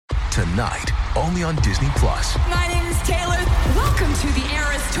tonight, only on Disney+. My name is Taylor. Welcome to the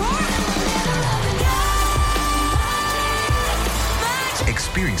Eras Tour.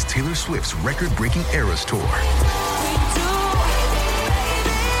 Experience Taylor Swift's record-breaking Eras Tour.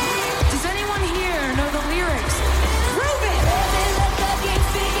 Does anyone here know the lyrics? Prove it!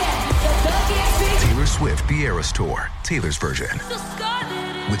 Taylor Swift The Eras Tour, Taylor's version,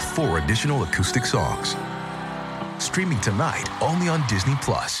 with 4 additional acoustic songs. Streaming tonight, only on Disney+.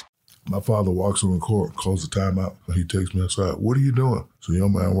 My father walks on the court, calls the timeout, and he takes me outside. What are you doing? So,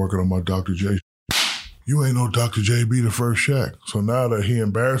 young man, working on my Dr. J. You ain't no Dr. J. be the first Shaq. So now that he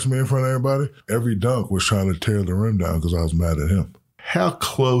embarrassed me in front of everybody, every dunk was trying to tear the rim down because I was mad at him. How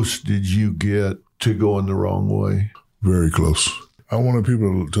close did you get to going the wrong way? Very close. I wanted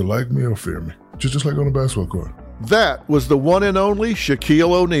people to like me or fear me, just like on the basketball court. That was the one and only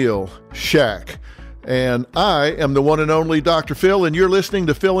Shaquille O'Neal, Shaq. And I am the one and only Dr. Phil, and you're listening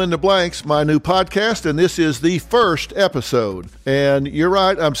to Fill in the Blanks, my new podcast, and this is the first episode. And you're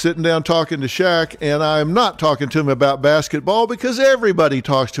right, I'm sitting down talking to Shaq, and I'm not talking to him about basketball because everybody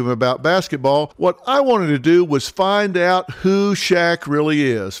talks to him about basketball. What I wanted to do was find out who Shaq really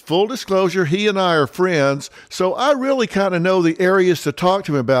is. Full disclosure, he and I are friends, so I really kind of know the areas to talk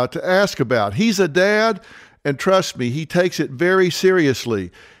to him about, to ask about. He's a dad, and trust me, he takes it very seriously.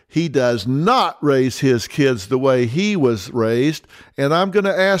 He does not raise his kids the way he was raised, and I'm going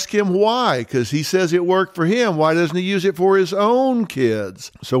to ask him why, because he says it worked for him. Why doesn't he use it for his own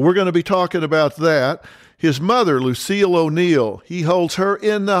kids? So we're going to be talking about that. His mother, Lucille O'Neal, he holds her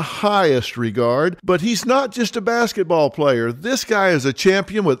in the highest regard, but he's not just a basketball player. This guy is a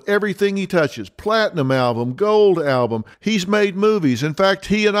champion with everything he touches. Platinum album, gold album. He's made movies. In fact,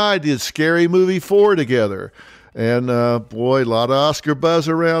 he and I did Scary Movie 4 together. And, boy, a lot of Oscar buzz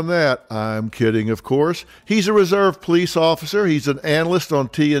around that. I'm kidding, of course. He's a reserve police officer. He's an analyst on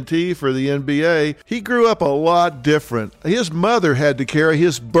TNT for the NBA. He grew up a lot different. His mother had to carry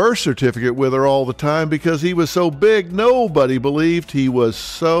his birth certificate with her all the time because he was so big, nobody believed he was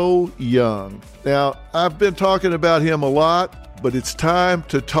so young. Now, I've been talking about him a lot, but it's time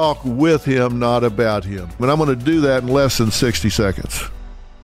to talk with him, not about him. And I'm going to do that in less than 60 seconds.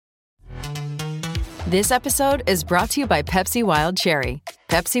 This episode is brought to you by Pepsi Wild Cherry.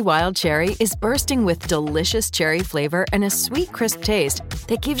 Pepsi Wild Cherry is bursting with delicious cherry flavor and a sweet, crisp taste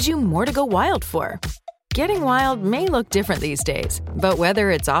that gives you more to go wild for. Getting wild may look different these days, but whether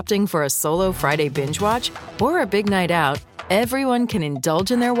it's opting for a solo Friday binge watch or a big night out, everyone can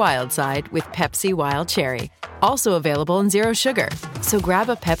indulge in their wild side with Pepsi Wild Cherry. Also available in Zero Sugar. So grab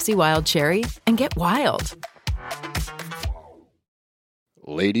a Pepsi Wild Cherry and get wild.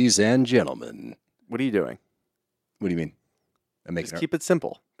 Ladies and gentlemen. What are you doing? What do you mean? Just keep it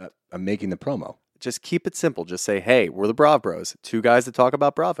simple. I'm making the promo. Just keep it simple. Just say, hey, we're the Brav Bros. 2 guys that talk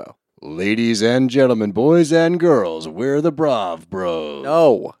about Bravo. Ladies and gentlemen, boys and girls, we're the Brav Bros.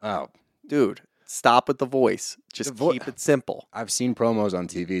 No. Oh. Dude, stop with the voice. Just keep it simple. I've seen promos on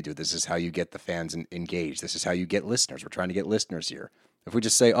TV, dude. This is how you get the fans engaged. This is how you get listeners. We're trying to get listeners here. If we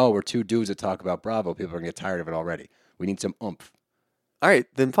just say, oh, we're 2 dudes that talk about Bravo, people are going to get tired of it already. We need some oomph. All right,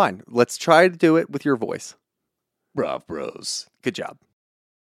 then fine. Let's try to do it with your voice. Brav Bros. Good job.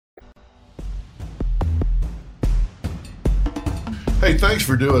 Hey, thanks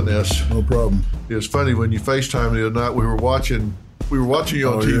for doing this. No problem. It was funny when you FaceTime the other night. We were watching you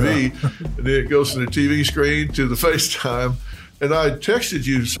on TV, yeah. And then it goes from the TV screen to the FaceTime. And I texted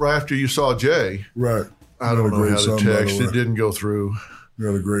you right after you saw Jay. Right. I don't know how to text. It didn't go through. You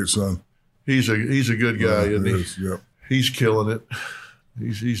got a great son. He's a good guy, isn't he? Yep. He's killing it.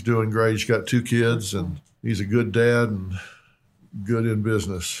 He's doing great. He's got 2 kids, and he's a good dad and good in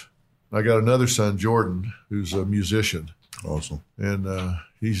business. I got another son, Jordan, who's a musician. Awesome. And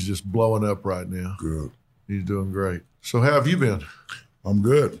he's just blowing up right now. Good. He's doing great. So how have you been? I'm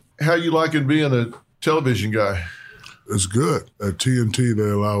good. How you liking being a television guy? It's good. At TNT, they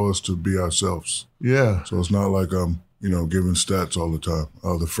allow us to be ourselves. Yeah. So it's not like I'm, giving stats all the time.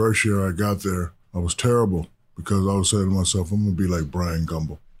 The first year I got there, I was terrible. Because I was saying to myself, I'm going to be like Brian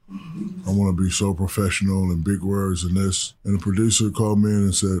Gumbel. I want to be so professional and big words and this. And the producer called me in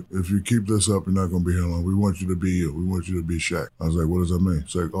and said, if you keep this up, you're not going to be here long. We want you to be you. We want you to be Shaq. I was like, what does that mean?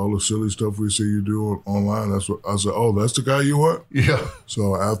 It's like, all the silly stuff we see you do online, that's what I said, oh, that's the guy you want? Yeah.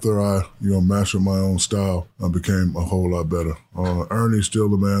 So after I, mastered my own style, I became a whole lot better. Ernie's still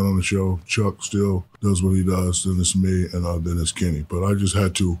the man on the show. Chuck still does what he does. Then it's me, and then it's Kenny. But I just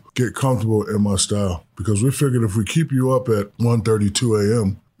had to get comfortable in my style because we figured if we keep you up at 1:32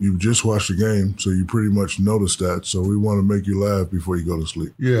 a.m., you just watched the game, so you pretty much know the stats. So we want to make you laugh before you go to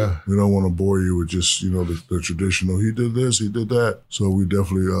sleep. Yeah. We don't want to bore you with just, the traditional, he did this, he did that. So we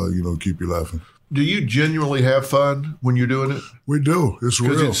definitely, keep you laughing. Do you genuinely have fun when you're doing it? We do. It's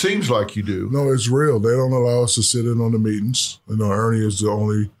real. Because it seems like you do. No, it's real. They don't allow us to sit in on the meetings. Ernie is the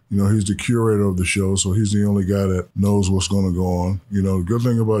only, he's the curator of the show, so he's the only guy that knows what's going to go on. The good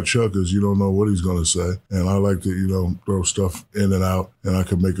thing about Chuck is you don't know what he's going to say. And I like to, throw stuff in and out, and I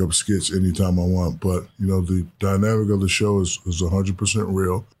can make up skits anytime I want. But, the dynamic of the show is 100%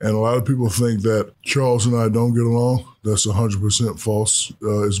 real. And a lot of people think that Charles and I don't get along. That's 100% false.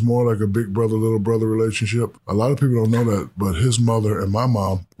 It's more like a big brother, little brother relationship. A lot of people don't know that, but his mother and my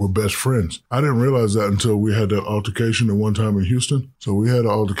mom were best friends. I didn't realize that until we had that altercation at one time in Houston. So we had an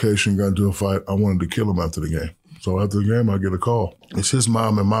altercation, got into a fight. I wanted to kill him after the game. So after the game, I get a call. It's his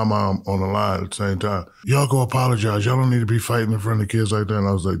mom and my mom on the line at the same time. Y'all go apologize. Y'all don't need to be fighting in front of kids like that. And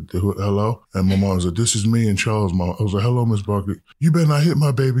I was like, hello? And my mom was like, this is me and Charles' mom. I was like, hello, Miss Barkley. You better not hit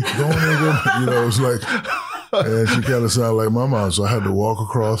my baby. Go on there. It's like... And she kind of sounded like my mom. So I had to walk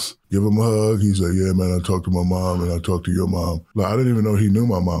across, give him a hug. He said, yeah, man, I talked to my mom and I talked to your mom. Like, I didn't even know he knew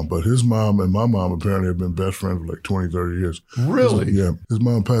my mom, but his mom and my mom apparently have been best friends for like 20, 30 years. Really? His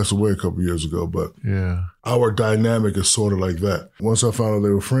mom passed away a couple years ago, but our dynamic is sort of like that. Once I found out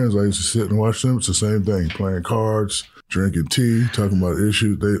they were friends, I used to sit and watch them. It's the same thing, playing cards, drinking tea, talking about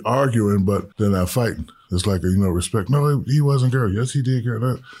issues. They arguing, but they're not fighting. It's like, respect. No, he wasn't girl. Yes, he did,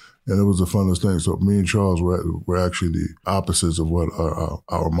 girl. And it was the funnest thing. So me and Charles were actually the opposites of what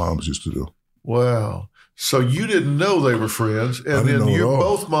our moms used to do. Wow. So you didn't know they were friends, and then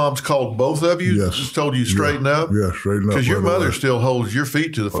both moms called both of you? Yes. Just told you straighten up? Yeah, straighten up. Because your mother still holds your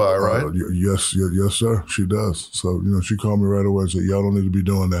feet to the fire, right? Yes, sir. She does. So, she called me right away and said, y'all don't need to be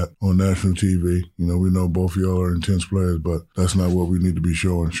doing that on national TV. We know both of y'all are intense players, but that's not what we need to be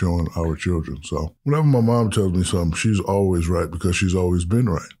showing our children. So whenever my mom tells me something, she's always right because she's always been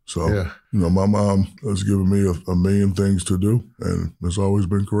right. So, my mom has given me a million things to do, and it's always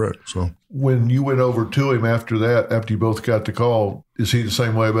been correct. So when you went over to him after that, after you both got the call, is he the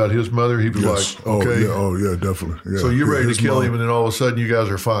same way about his mother? He was like, okay. Oh, yeah, definitely. Yeah. So you're ready to kill him, and then all of a sudden you guys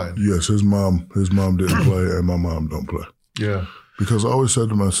are fine. Yes, his mom didn't play, and my mom don't play. Yeah. Because I always said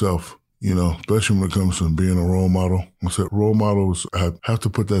to myself, especially when it comes to being a role model, I said role models have to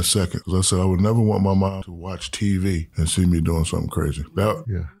put that second. Because I said I would never want my mom to watch TV and see me doing something crazy.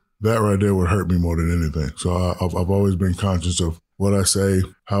 That right there would hurt me more than anything. So I've always been conscious of what I say,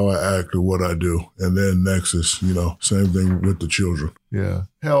 how I act, or what I do. And then next is, same thing with the children. Yeah.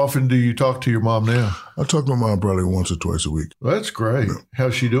 How often do you talk to your mom now? I talk to my mom probably once or twice a week. Well, that's great. Yeah.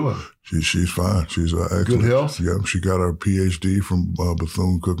 How's she doing? She's fine. She's excellent. Good health? Yeah. She got her PhD from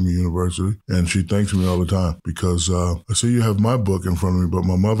Bethune-Cookman University. And she thanks me all the time because I see you have my book in front of me, but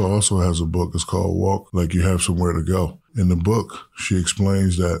my mother also has a book. It's called Walk Like You Have Somewhere to Go. In the book, she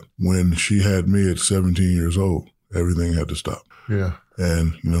explains that when she had me at 17 years old, everything had to stop. Yeah.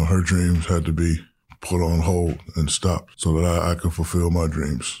 And, her dreams had to be put on hold and stopped so that I could fulfill my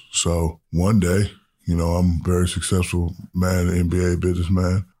dreams. So one day, I'm a very successful man, NBA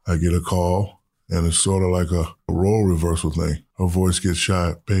businessman. I get a call, and it's sort of like a role reversal thing. Her voice gets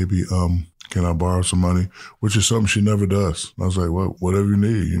shy. Baby, can I borrow some money? Which is something she never does. I was like, well, whatever you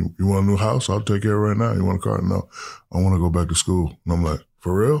need. You want a new house? I'll take care of it right now. You want a car? No, I want to go back to school. And I'm like,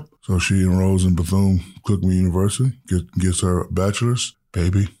 for real? So she enrolls in Bethune-Cookman University, gets her bachelor's.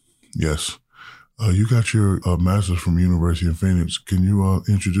 Baby, yes. You got your master's from University of Phoenix. Can you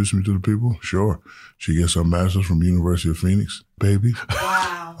introduce me to the people? Sure. She gets her master's from University of Phoenix. Baby,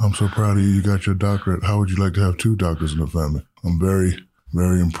 wow. I'm so proud of you. You got your doctorate. How would you like to have 2 doctors in the family? I'm very,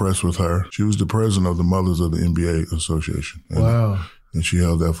 very impressed with her. She was the president of the Mothers of the NBA Association. Wow. And she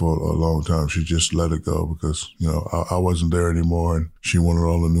held that for a long time. She just let it go because, I wasn't there anymore. And she wanted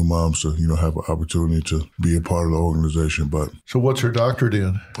all the new moms to, have an opportunity to be a part of the organization. But so what's her doctorate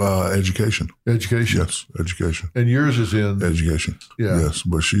in? Education. Education? Yes, education. And yours is in? Education. Yeah. Yes,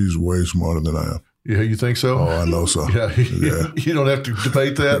 but she's way smarter than I am. Yeah, you think so? Oh, I know so. Yeah. You don't have to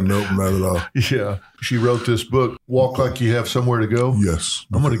debate that? Nope, not at all. Yeah. She wrote this book, Walk Like You Have Somewhere to Go? Yes.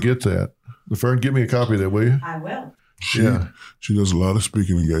 I'm going to get that. Fern, give me a copy of that, will you? I will. She does a lot of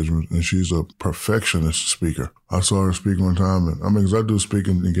speaking engagements, and she's a perfectionist speaker. I saw her speak one time, and because I do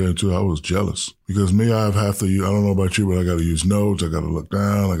speaking engagement too, I was jealous. Because me, I have to use, I don't know about you, but I got to use notes, I got to look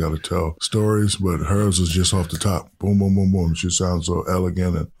down, I got to tell stories, but hers is just off the top. Boom, boom, boom, boom. She sounds so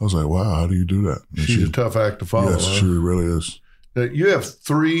elegant, and I was like, wow, how do you do that? And she's a tough act to follow. Yes, she really is. You have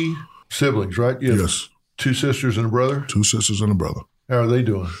 3 siblings, right? You have 2 sisters and a brother? 2 sisters and a brother. How are they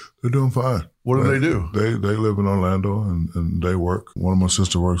doing? They're doing fine. What do they do? They live in Orlando and they work. One of my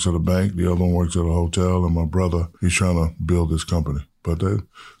sister works at a bank. The other one works at a hotel. And my brother, he's trying to build this company. But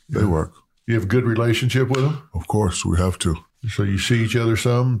they work. You have a good relationship with them? Of course, we have to. So you see each other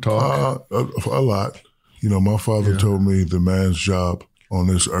some, talk? A lot. You know, my father told me the man's job on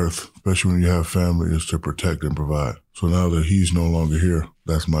this earth, especially when you have family, is to protect and provide. So now that he's no longer here,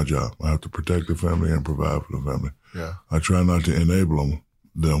 that's my job. I have to protect the family and provide for the family. Yeah. I try not to enable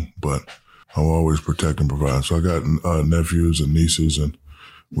them, but I'll always protect and provide. So I got nephews and nieces, and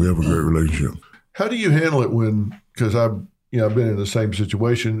we have a great relationship. How do you handle it because I've been in the same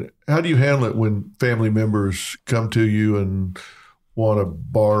situation. How do you handle it when family members come to you and want to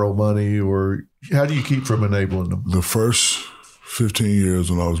borrow money, or how do you keep from enabling them? The first 15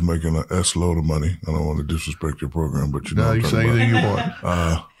 years when I was making an S-load of money, I don't want to disrespect your program, but you know. No, you say anything you want.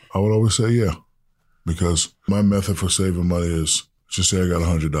 I would always say yeah, because my method for saving money is, just say I got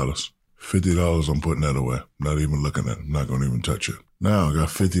 $100. $50, I'm putting that away. Not even looking at it. I'm not going to even touch it. Now I got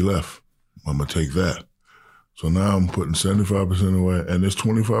 50 left. I'm going to take that. So now I'm putting 75% away, and this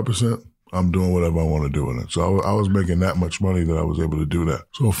 25%, I'm doing whatever I want to do with it. So I was making that much money that I was able to do that.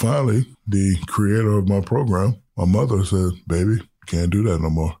 So finally, the creator of my program, my mother said, baby, can't do that no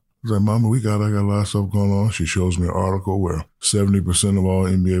more. I was like, Mama, I got a lot of stuff going on. She shows me an article where 70% of all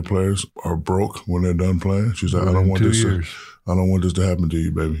NBA players are broke when they're done playing. She's like, I don't want this to happen to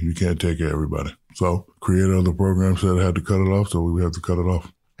you, baby. You can't take care of everybody. So creator of the program said I had to cut it off, so we have to cut it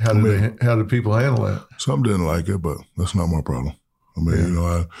off. How did people handle that? Some didn't like it, but that's not my problem. I mean,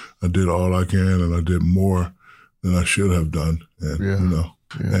 I did all I can, and I did more than I should have done. And,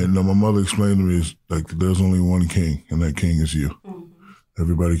 and my mother explained to me, is like, there's only one king, and that king is you. Mm-hmm.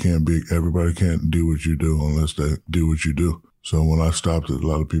 Everybody can't do what you do unless they do what you do. So when I stopped it, a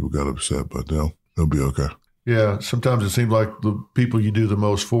lot of people got upset, but they'll be okay. Yeah, sometimes it seems like the people you do the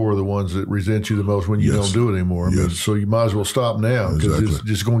most for are the ones that resent you the most when you don't do it anymore. Yes. But, so you might as well stop now because it's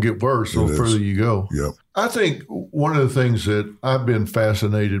just going to get worse the further you go. Yep. I think one of the things that I've been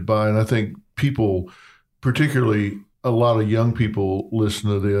fascinated by, and I think people, particularly a lot of young people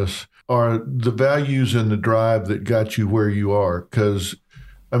listen to this, are the values and the drive that got you where you are. Because,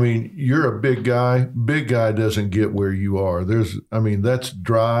 I mean, you're a big guy. Big guy doesn't get where you are. That's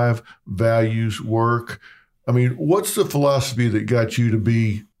drive, values, work. I mean, what's the philosophy that got you to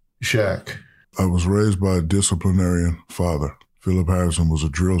be Shaq? I was raised by a disciplinarian father. Philip Harrison was a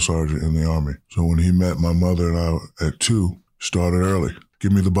drill sergeant in the Army. So when he met my mother and I at 2, started early.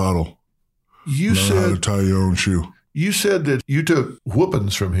 Give me the bottle. Learn how to tie your own shoe. You said that you took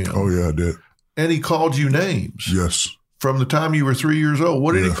whoopings from him. Oh, yeah, I did. And he called you names. Yes. From the time you were 3 years old.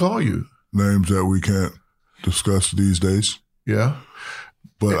 What did he call you? Names that we can't discuss these days. Yeah.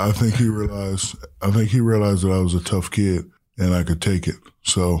 But I think he realized that I was a tough kid and I could take it.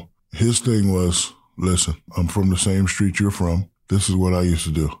 So his thing was, listen, I'm from the same street you're from. This is what I used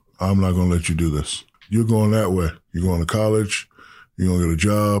to do. I'm not going to let you do this. You're going that way. You're going to college. You're going to get a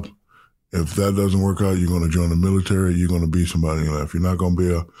job. If that doesn't work out, you're going to join the military. You're going to be somebody in your life. You're not going to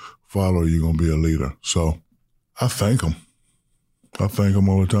be a follower. You're going to be a leader. So I thank him. I thank him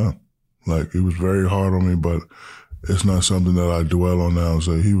all the time. Like, he was very hard on me, but it's not something that I dwell on now and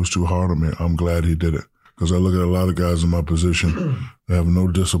say, he was too hard on me. I'm glad he did it. Because I look at a lot of guys in my position, they have no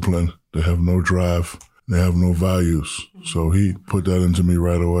discipline, they have no drive, they have no values. So he put that into me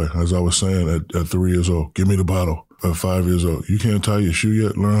right away. As I was saying, at 3 years old, give me the bottle. At 5 years old, you can't tie your shoe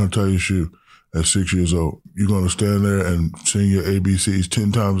yet? Learn how to tie your shoe. At 6 years old, you're going to stand there and sing your ABCs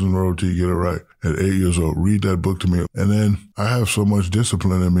 10 times in a row till you get it right. At 8 years old, read that book to me. And then I have so much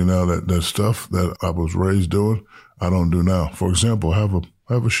discipline in me now that stuff that I was raised doing, I don't do now. For example, I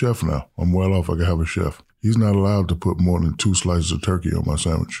have a chef now. I'm well off. I can have a chef. He's not allowed to put more than 2 slices of turkey on my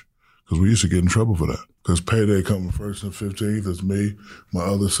sandwich because we used to get in trouble for that. Because payday coming first and 15th, it's me, my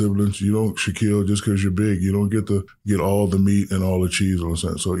other siblings. You don't, Shaquille, just because you're big, you don't get to get all the meat and all the cheese on the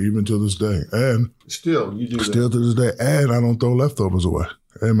sandwich. So even to this day, and still you do that. Still to this day, and I don't throw leftovers away.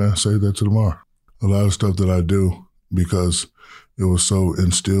 Hey man, save that to tomorrow. A lot of stuff that I do because it was so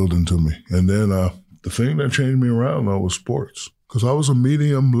instilled into me. And then the thing that changed me around though was sports. Because I was a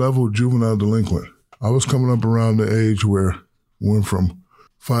medium level juvenile delinquent. I was coming up around the age where went from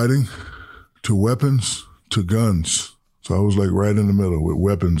fighting to weapons to guns. So I was like right in the middle with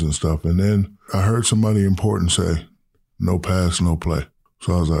weapons and stuff. And then I heard somebody important say, no pass, no play.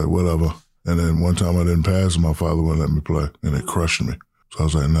 So I was like, whatever. And then one time I didn't pass and my father wouldn't let me play and it crushed me. So I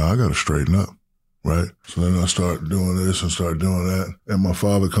was like, no, I got to straighten up. Right. So then I start doing this and start doing that. And my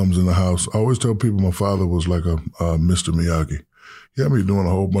father comes in the house. I always tell people my father was like a Mr. Miyagi. he had me doing a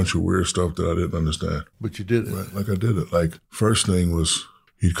whole bunch of weird stuff that I didn't understand. But you did it. Right? Like I did it. Like first thing was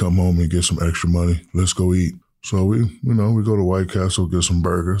he'd come home and get some extra money. Let's go eat. So we go to White Castle, get some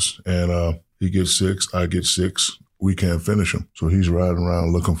burgers, and he gets 6, I get 6. We can't finish him. So he's riding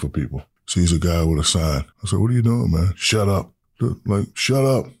around looking for people. Sees a guy with a sign. I said, what are you doing, man? Shut up. Like, shut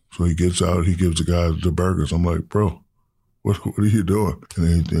up. So he gets out, he gives the guy the burgers. I'm like, bro, what are you doing?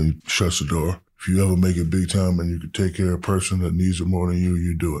 And he shuts the door. If you ever make it big time and you can take care of a person that needs it more than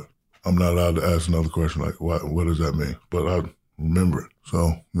you do it. I'm not allowed to ask another question like, what does that mean? But I remember it.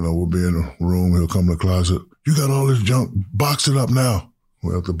 So, we'll be in a room, he'll come to the closet. You got all this junk, box it up now.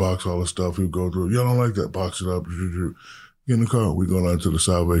 We have to box all the stuff. He'll go through, y'all don't like that, box it up. Get in the car. We go down to the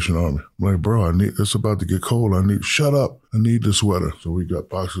Salvation Army. I'm like, bro, it's about to get cold. Shut up. I need the sweater. So we got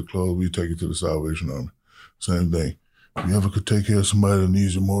boxes of clothes. We take it to the Salvation Army. Same thing. If you ever could take care of somebody that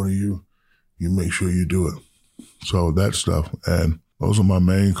needs it more than you make sure you do it. So that stuff. And those are my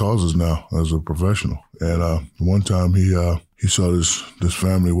main causes now as a professional. And one time he saw this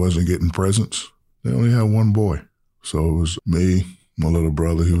family wasn't getting presents. They only had one boy. So it was me, my little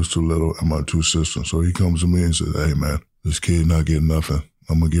brother, he was too little, and my 2 sisters. So he comes to me and says, hey, man, this kid not getting nothing.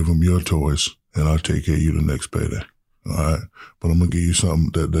 I'm going to give him your toys, and I'll take care of you the next payday. All right? But I'm going to give you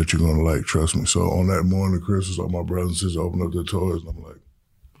something that you're going to like, trust me. So on that morning of Christmas, all my brothers and sisters open up their toys, and I'm like,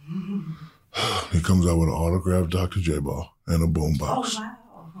 he comes out with an autographed Dr. J-Ball and a boombox.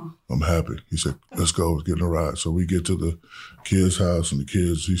 Oh, wow. I'm happy. He said, let's go, let's get in a ride. So we get to the kid's house, and the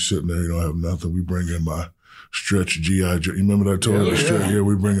kids, he's sitting there, he don't have nothing. We bring in my Stretch G.I. Joe. You remember that toy? Yeah,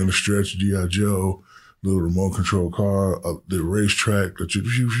 we bring in the Stretch G.I. Joe, little remote control car, the racetrack,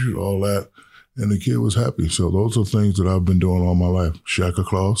 all that. And the kid was happy. So those are things that I've been doing all my life. Shaka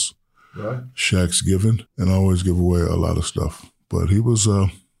Claus, right? Shaq's giving, and I always give away a lot of stuff. But he was a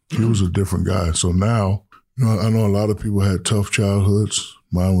different guy. So now, I know a lot of people had tough childhoods.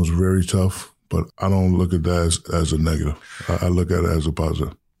 Mine was very tough, but I don't look at that as a negative. I look at it as a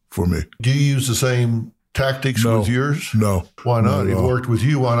positive for me. Do you use the same tactics with yours? No. Why not? It worked with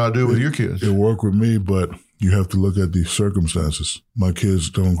you. Why not do it with your kids? It worked with me, but you have to look at the circumstances. My kids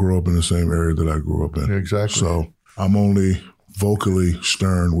don't grow up in the same area that I grew up in. Exactly. So I'm only vocally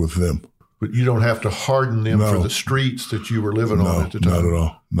stern with them. But you don't have to harden them for the streets that you were living on at the time. Not at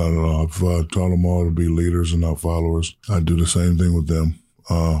all. Not at all. I've taught them all to be leaders and not followers. I do the same thing with them.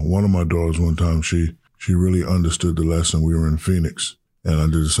 One of my daughters one time, she really understood the lesson. We were in Phoenix, and I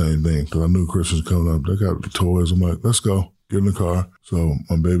did the same thing because I knew Christmas was coming up. They got the toys. I'm like, let's go. Get in the car. So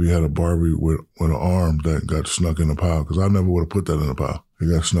my baby had a Barbie with an arm that got snuck in the pile because I never would have put that in the pile.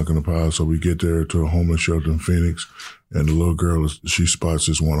 It got snuck in the pile. So we get there to a homeless shelter in Phoenix, and the little girl, she spots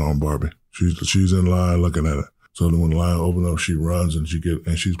this one-armed Barbie. She's in line looking at it. So then when the line opens up, she runs and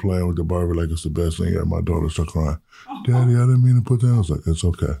she's playing with the Barbie like it's the best thing. And my daughter starts crying. Daddy, I didn't mean to put that. I was like, it's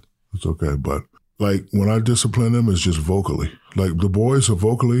okay. It's okay. But like when I discipline them, it's just vocally. Like the boys are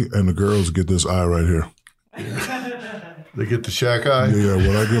vocally and the girls get this eye right here. They get the Shaq eye? Yeah,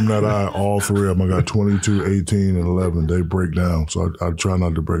 when I give them that eye, all 3 of them, I got 22, 18, and 11, they break down. So I try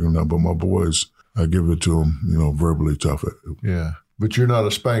not to break them down. But my boys, I give it to them, verbally tough. Yeah. But you're not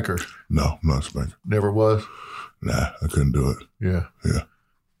a spanker. No, I'm not a spanker. Never was? Nah, I couldn't do it. Yeah. Yeah.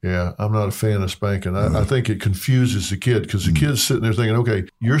 Yeah, I'm not a fan of spanking. I think it confuses the kid because the kid's sitting there thinking, okay,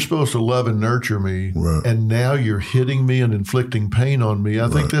 you're supposed to love and nurture me, and now you're hitting me and inflicting pain on me. I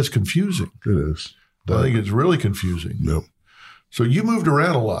think that's confusing. It is. I think it's really confusing. Yep. So you moved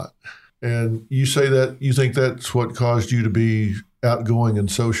around a lot, and you say that you think that's what caused you to be outgoing and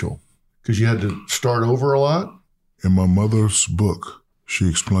social because you had to start over a lot? In my mother's book, she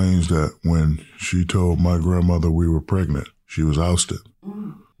explains that when she told my grandmother we were pregnant, she was ousted.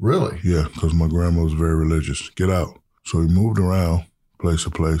 Really? Yeah, because my grandma was very religious. Get out. So we moved around place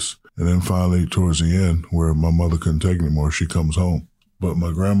to place. And then finally, towards the end, where my mother couldn't take anymore, she comes home. But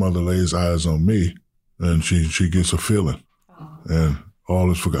my grandmother lays eyes on me, and she gets a feeling. And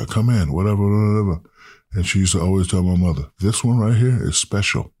all is forgot. Come in, whatever. And she used to always tell my mother, this one right here is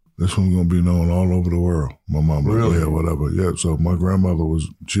special. This one's going to be known all over the world. My mom, really? Yeah, whatever. Yeah, so my grandmother was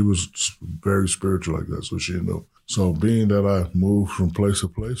very spiritual like that, so she knew. So being that I moved from place to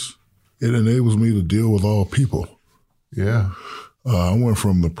place, it enables me to deal with all people. Yeah. I went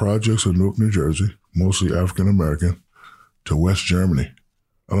from the projects of Newark, New Jersey, mostly African-American, to West Germany.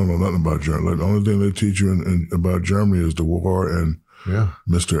 I don't know nothing about Germany. Like, the only thing they teach you about Germany is the war and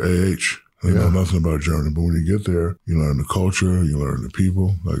Mr. A.H. They know nothing about Germany. But when you get there, you learn the culture, you learn the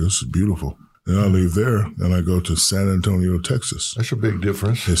people. Like, this is beautiful. Then I leave there and I go to San Antonio, Texas. That's a big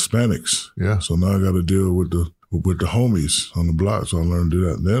difference. Hispanics. Yeah. So now I got to deal with the with the homies on the block, so I learned to do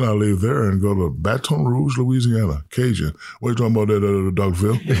that. Then I leave there and go to Baton Rouge, Louisiana, Cajun. What are you talking about there, Dr.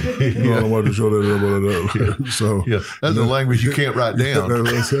 Phil? You know, I want to show that. So that's a language you can't write down.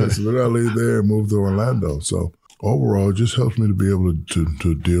 So then I leave there and move to Orlando. So overall, it just helps me to be able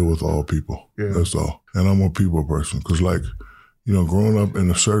to deal with all people. Yeah. That's all. And I'm a people person because, like, you know, growing up in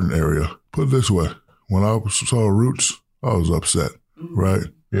a certain area, put it this way, when I saw Roots, I was upset, right?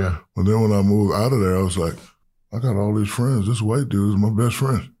 Yeah. But then when I moved out of there, I was like, I got all these friends. This white dude is my best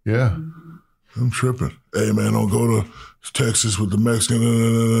friend. Yeah. I'm tripping. Hey, man, don't go to Texas with the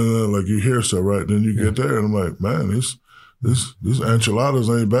Mexican, like you hear stuff, right? Then you get there, and I'm like, man, these enchiladas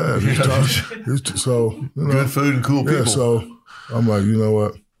ain't bad. So, you know, good food and cool people. Yeah, so I'm like, you know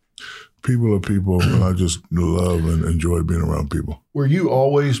what? People are people, and I just love and enjoy being around people. Were you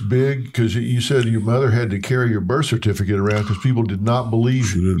always big? Because you said your mother had to carry your birth certificate around because people did not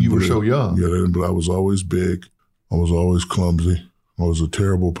believe you were so young. Yeah, they didn't, but I was always big. I was always clumsy. I was a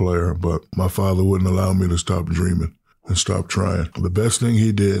terrible player, but my father wouldn't allow me to stop dreaming and stop trying. The best thing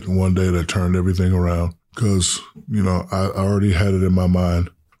he did one day that turned everything around, because, you know, I already had it in my mind.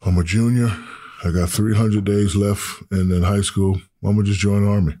 I'm a junior. I got 300 days left in high school. I'm going to just join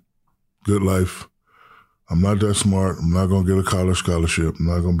the Army. Good life. I'm not that smart. I'm not going to get a college scholarship. I'm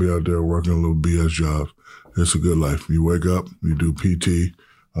not going to be out there working a little BS jobs. It's a good life. You wake up, you do PT.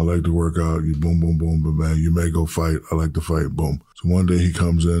 I like to work out. You boom, boom, boom, but man, you may go fight. I like to fight. Boom. So one day he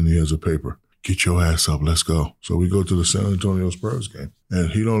comes in, he has a paper. Get your ass up. Let's go. So we go to the San Antonio Spurs game,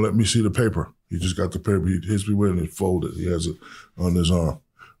 and he don't let me see the paper. He just got the paper. He hits me with it and it folded. He has it on his arm.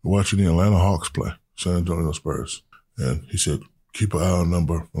 We're watching the Atlanta Hawks play, San Antonio Spurs. And he said, keep an eye on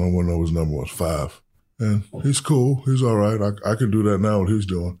number. I don't want to know his number was 5. And he's cool. He's all right. I can do that now, what he's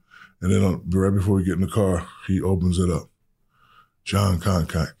doing. And then right before we get in the car, he opens it up. John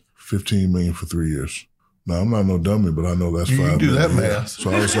Concack, $15 million for 3 years. Now, I'm not no dummy, but I know that's $5 million. You do that math. So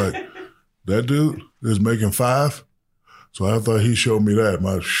I was like, that dude is making 5? So I thought he showed me that.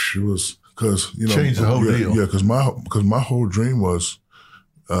 It was because, you know. Changed the whole deal. Yeah, because my whole dream was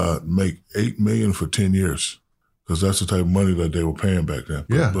make $8 million for 10 years. Because that's the type of money that they were paying back then.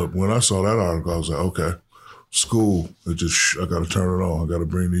 Yeah. But when I saw that article, I was like, okay, school, I got to turn it on. I got to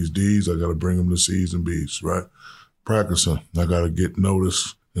bring these D's. I got to bring them to C's and B's, right? Practicing. I got to get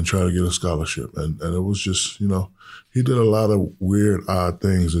noticed and try to get a scholarship. And it was just, you know, he did a lot of weird, odd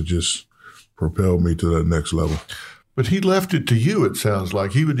things that just propelled me to that next level. But he left it to you, it sounds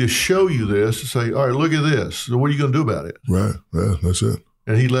like. He would just show you this and say, all right, look at this. So what are you going to do about it? Right. Yeah, that's it.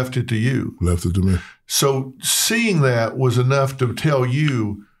 And he left it to you. Left it to me. So seeing that was enough to tell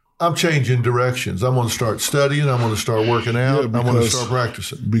you, I'm changing directions. I'm going to start studying. I'm going to start working out. I'm going to start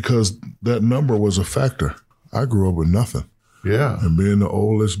practicing. Because that number was a factor. I grew up with nothing. Yeah. And being the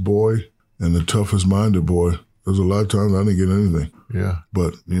oldest boy and the toughest minded boy, there's a lot of times I didn't get anything. Yeah.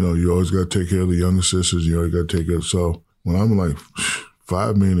 But, you know, you always got to take care of the younger sisters. You always got to take care of. So when I'm like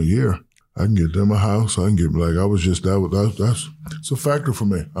 $5 million a year, I can get them a house. I can get, like, I was just, that's it's a factor for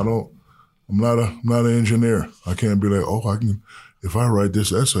me. I'm not an engineer. I can't be like, oh, I can, if I write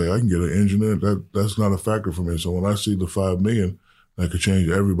this essay, I can get an engineer. That's not a factor for me. So when I see the $5 million that could change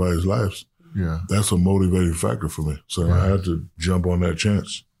everybody's lives, yeah, that's a motivating factor for me. So I had to jump on that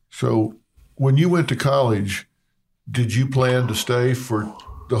chance. So when you went to college, did you plan to stay for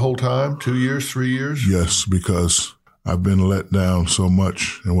the whole time, 2 years, 3 years? Yes, because I've been let down so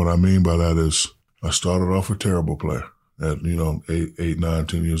much. And what I mean by that is I started off a terrible player at, 8, 9,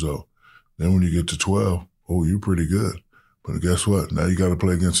 10 years old. Then when you get to 12, oh, you're pretty good. But guess what? Now you got to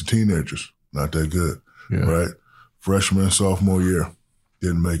play against the teenagers. Not that good, right? Freshman, sophomore year,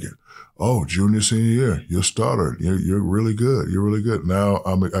 didn't make it. Oh, junior, senior year, you're a starter. You're really good. You're really good. Now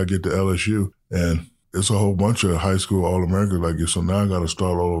I get to LSU, and it's a whole bunch of high school All-Americans like you. So now I got to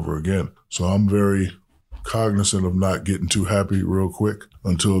start all over again. So I'm very cognizant of not getting too happy real quick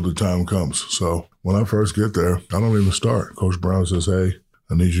until the time comes. So when I first get there, I don't even start. Coach Brown says, hey,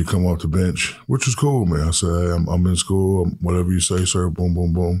 I need you to come off the bench, which is cool, man. I said, hey, I'm in school. Whatever you say, sir, boom,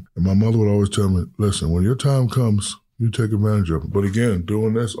 boom, boom. And my mother would always tell me, listen, when your time comes, you take advantage of it. But again,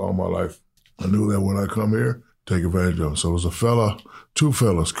 doing this all my life, I knew that when I come here, take advantage of it. So it was two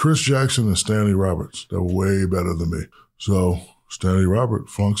fellas, Chris Jackson and Stanley Roberts, that were way better than me. So Stanley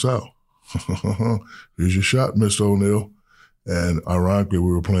Roberts flunks out. Here's your shot, Mr. O'Neal. And ironically,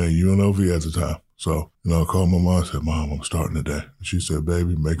 we were playing UNLV at the time. So, I called my mom and said, Mom, I'm starting today. And she said,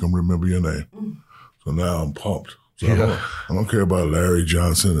 baby, make them remember your name. So now I'm pumped. So I don't care about Larry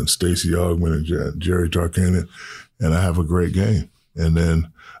Johnson and Stacey Augman and Jerry Tarkanian. And I have a great game. And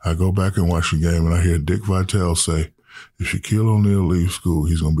then I go back and watch the game, and I hear Dick Vitale say, if Shaquille O'Neal leaves school,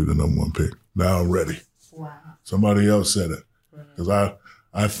 he's going to be the number 1 pick. Now I'm ready. Wow. Somebody else said it. Because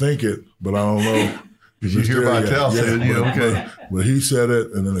I think it, but I don't know. You hear Vitale say it, okay. But he said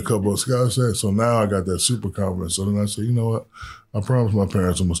it, and then a couple of scouts said it. So now I got that super confidence. So then I said, you know what? I promised my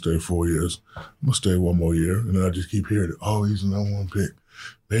parents I'm going to stay 4 years. I'm going to stay one more year. And then I just keep hearing it. Oh, he's the number one pick.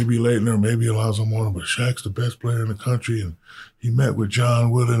 Maybe Leitner, maybe Alonzo Mourning, but Shaq's the best player in the country. And he met with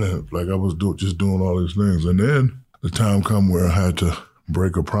John Wooden, and like I was just doing all these things. And then the time come where I had to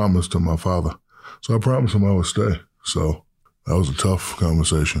break a promise to my father. So I promised him I would stay. So that was a tough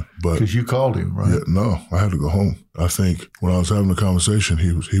conversation. Because you called him, right? Yeah, no, I had to go home. I think when I was having the conversation,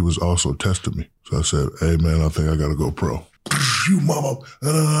 he was also testing me. So I said, hey, man, I think I got to go pro. You mama,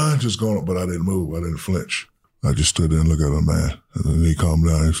 just going, but I didn't move. I didn't flinch. I just stood there and looked at him, man. And then he calmed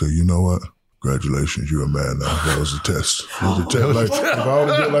down and said, you know what? Congratulations, you're a man now. That was a test. It was a test. Like, if I would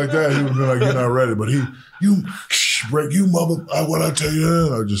have been like that, he would have been like, you're not ready. But you mama, what I tell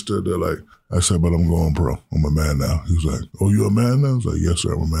you? I just stood there like, I said, but I'm going pro. I'm a man now. He was like, oh, you a man now? I was like, yes,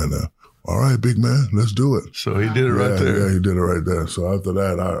 sir, I'm a man now. All right, big man, let's do it. So he did it right there. Yeah, he did it right there. So after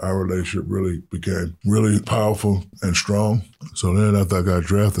that, our relationship really became really powerful and strong. So then after I got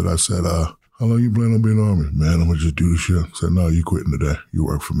drafted, I said, how long you plan on being in the Army? Man, I'm going to just do the shit. I said, no, you quitting today. You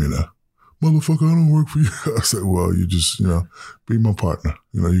work for me now. Motherfucker, I don't work for you. I said, well, you just, be my partner.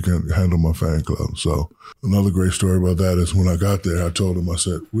 You can handle my fan club. So another great story about that is when I got there, I told him, I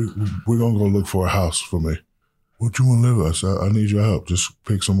said, we're going to go look for a house for me. What you want to live at? I said, I need your help. Just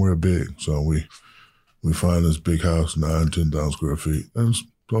pick somewhere big. So we find this big house, 10,000 square feet, and it's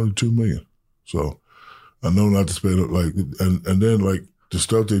only $2 million. So I know not to spend it and then the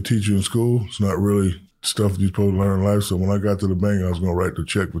stuff they teach you in school, it's not really stuff you're supposed to learn in life. So when I got to the bank, I was going to write the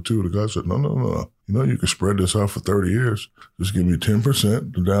check for two. The guy said, no. You can spread this out for 30 years. Just give me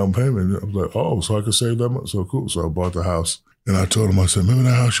 10%, the down payment. I was like, oh, so I could save that much? So cool. So I bought the house. And I told him, I said, remember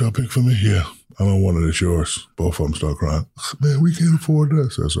that house y'all picked for me? Yeah. I don't want it. It's yours. Both of them start crying. Man, we can't afford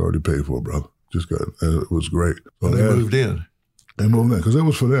that. So it's already paid for, brother. And it was great. So they moved in. They moved in because it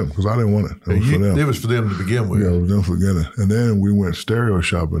was for them because I didn't want it. It was for them. It was for them to begin with. Yeah, it was them for beginning. And then we went stereo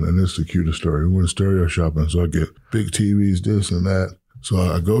shopping, and this is the cutest story. We went stereo shopping, so I get big TVs, this and that. So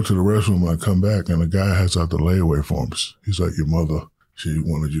I go to the restroom, and I come back, and the guy has out the layaway forms. He's like, your mother, she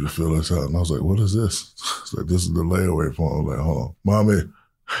wanted you to fill this out. And I was like, what is this? It's like, this is the layaway form. I was like, hold on. Mommy,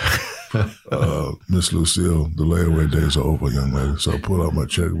 Miss Lucille, the layaway days are over, young lady. So I pull out my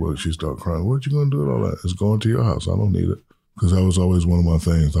checkbook. She started crying. What you going to do with all that? It's going to your house. I don't need it. Because that was always one of my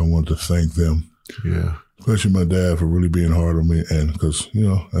things. I wanted to thank them. Yeah. Especially my dad for really being hard on me. And because,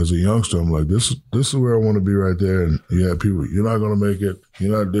 as a youngster, I'm like, this is where I want to be right there. And you had people, you're not going to make it.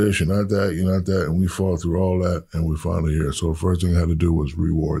 You're not this, you're not that, you're not that. And we fought through all that, and we finally here. So the first thing I had to do was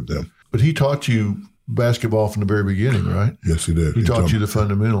reward them. But he taught you basketball from the very beginning, right? Yes, he did. He taught you the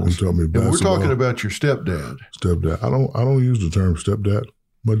fundamentals. He taught me basketball. And we're talking about your stepdad. Stepdad. I don't use the term stepdad.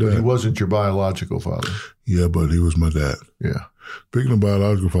 My dad. But he wasn't your biological father. Yeah, but he was my dad. Yeah. Speaking of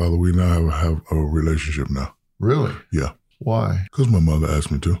biological father, we now have a relationship now. Really? Yeah. Why? Because my mother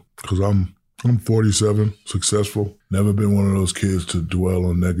asked me to. Because I'm 47, successful, never been one of those kids to dwell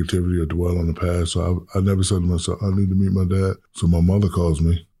on negativity or dwell on the past. So I never said to myself, I need to meet my dad. So my mother calls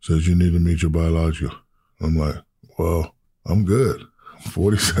me, says, you need to meet your biological. I'm like, well, I'm good. I'm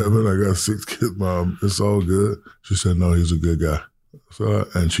 47, I got 6 kids, Mom. It's all good. She said, no, he's a good guy. So,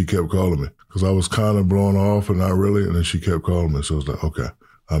 and she kept calling me because I was kind of blowing off and not really. And then she kept calling me. So I was like, okay,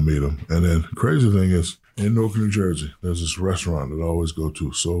 I'll meet him. And then crazy thing is in Newark, New Jersey, there's this restaurant that I always go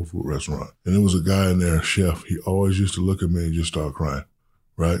to, soul food restaurant. And there was a guy in there, chef. He always used to look at me and just start crying,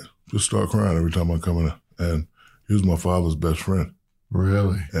 right? Just start crying every time I come in. And he was my father's best friend.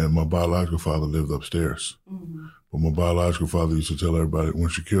 Really? And my biological father lived upstairs. Mm-hmm. But my biological father used to tell everybody, when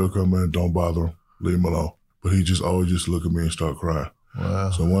Shaquille come in, don't bother him, leave him alone. But he just always used to look at me and start crying. Wow.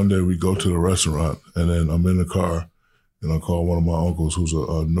 So one day we go to the restaurant, and then I'm in the car, and I call one of my uncles who's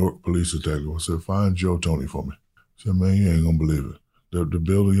a Newark police detective. I said, find Joe Tony for me. He said, man, you ain't going to believe it. The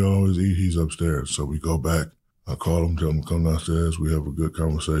building you always eat, he's upstairs. So we go back. I call him, tell him to come downstairs. We have a good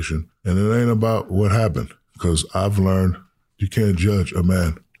conversation. And it ain't about what happened, because I've learned you can't judge a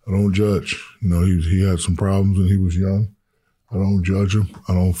man. I don't judge. He had some problems when he was young. I don't judge him.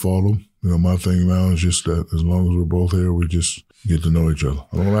 I don't fault him. My thing now is just that as long as we're both here, we just get to know each other.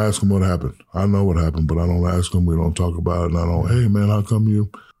 I don't ask him what happened. I know what happened, but I don't ask him. We don't talk about it. And I don't, hey, man, how come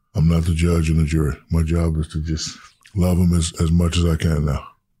you? I'm not the judge and the jury. My job is to just love him as much as I can now.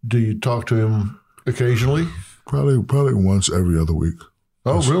 Do you talk to him occasionally? Probably once every other week.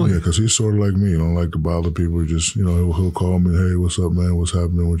 Oh, really? Yeah, because he's sort of like me. He don't like to bother people. Just, he'll call me, hey, what's up, man? What's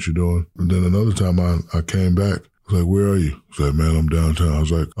happening? What you doing? And then another time I came back. I was like, where are you? He's like, man, I'm downtown. I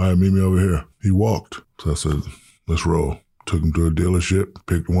was like, all right, meet me over here. He walked So I said, let's roll. Took him to a dealership,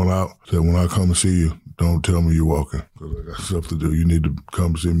 picked one out, said, when I come and see you, don't tell me you're walking, because I got stuff to do. You need to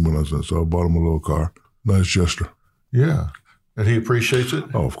come see me when I said. So I bought him a little car. Nice gesture. Yeah. And he appreciates it?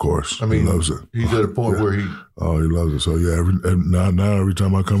 Oh, of course. I mean, he loves it. He's at a point where he... Oh, he loves it. So, yeah, now every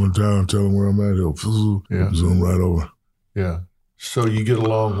time I come in town, tell him where I'm at, he'll zoom right over. Yeah. So you get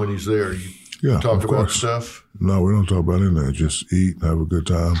along when he's there? You talk about stuff? No, we don't talk about anything. Just eat, have a good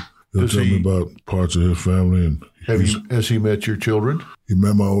time. He'll tell me about parts of his family. And has he met your children? He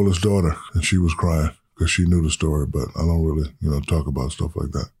met my oldest daughter, and she was crying because she knew the story, but I don't really, talk about stuff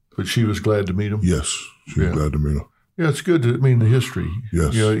like that. But she was glad to meet him? Yes, she was glad to meet him. Yeah, it's good to, the history.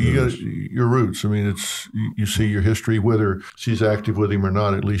 Yes. You got your roots. You see your history, whether she's active with him or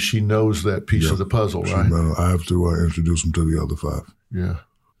not, at least she knows that piece of the puzzle, right? I have to introduce him to the other 5. Yeah.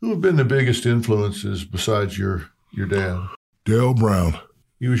 Who have been the biggest influences besides your dad? Dale Brown.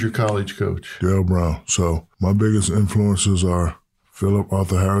 He was your college coach. Dale Brown. So my biggest influences are Philip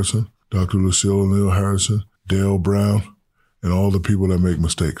Arthur Harrison, Dr. Lucille O'Neill Harrison, Dale Brown, and all the people that make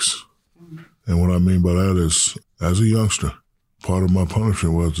mistakes. And what I mean by that is, as a youngster, part of my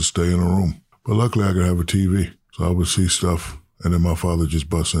punishment was to stay in a room. But luckily I could have a TV, so I would see stuff, and then my father just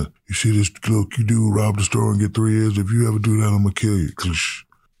busts in. You see this look you do, rob the store and get 3 years? If you ever do that, I'm going to kill you.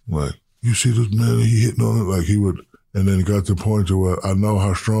 Like, you see this man, he hitting on it? Like, he would, and then it got to the point to where I know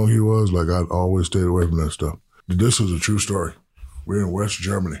how strong he was. Like, I'd always stayed away from that stuff. This is a true story. We're in West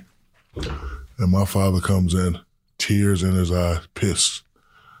Germany, and my father comes in, tears in his eyes, pissed.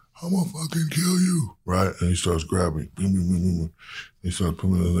 I'm gonna fucking kill you, right? And he starts grabbing me. He starts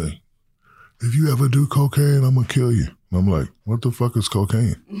putting me in the thing. If you ever do cocaine, I'm gonna kill you. And I'm like, what the fuck is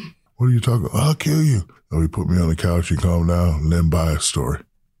cocaine? What are you talking about? I'll kill you. So he put me on the couch, he calmed down, and then buy a story.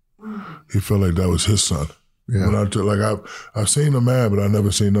 He felt like that was his son. Yeah. When I've seen him mad, but I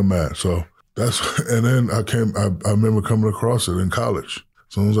never seen him mad. So and then I remember coming across it in college.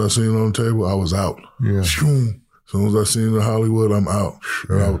 As soon as I seen it on the table, I was out. Yeah. As soon as I seen it in Hollywood, I'm out.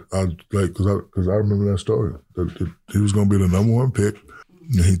 And because I remember that story. He was going to be the number 1 pick,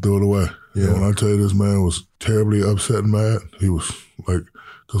 and he threw it away. Yeah. And when I tell you this man was terribly upset and mad, he was like,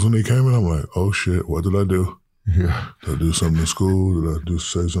 because when he came in, I'm like, oh shit, what did I do? Yeah. Did I do something in school? Did I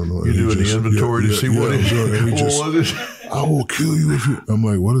say something? You doing the inventory to see what it is? I will kill you if you. I'm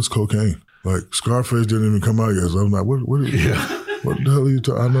like, what is cocaine? Like, Scarface didn't even come out yet. So I'm like, what the hell are you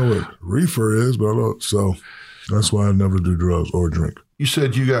talking? I know what reefer is, but I don't. So that's why I never do drugs or drink. You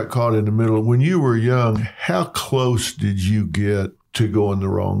said you got caught in the middle. When you were young, how close did you get to going the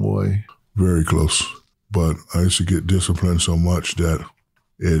wrong way? Very close. But I used to get disciplined so much that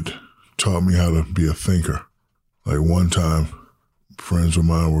it taught me how to be a thinker. Like one time, friends of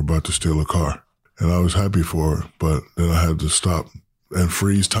mine were about to steal a car, and I was happy for it, but then I had to stop and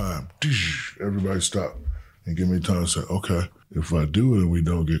freeze time. Everybody stop and give me time to say, okay, if I do it and we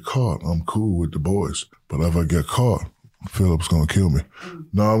don't get caught, I'm cool with the boys. But if I get caught, Philip's going to kill me.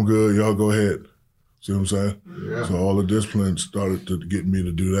 No, I'm good. Y'all go ahead. See what I'm saying? Yeah. So all the discipline started to get me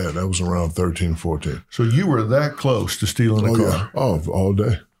to do that. That was around 13, 14. So you were that close to stealing a car? Yeah. Oh, all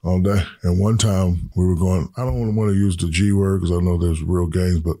day. And one time we were going, I don't want to use the G word because I know there's real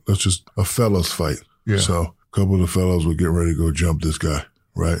gangs, but that's just a fellas fight. Yeah. So a couple of the fellas were getting ready to go jump this guy,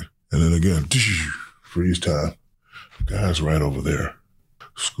 right? And then again, freeze time. The guy's right over there.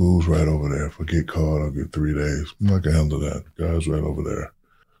 School's right over there. If I get caught, I'll get 3 days. I'm not going to handle that. The guy's right over there.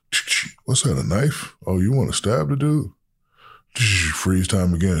 What's that, a knife? Oh, you want to stab the dude? Freeze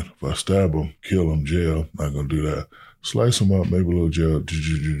time again. If I stab him, kill him, jail. Not going to do that. Slice him up, maybe a little jail.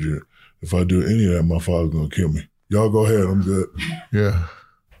 If I do any of that, my father's going to kill me. Y'all go ahead. I'm good. Yeah.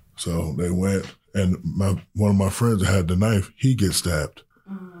 So they went, and one of my friends that had the knife, he gets stabbed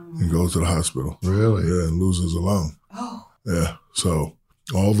and goes to the hospital. Really? Yeah, and loses a lung. Oh. Yeah. So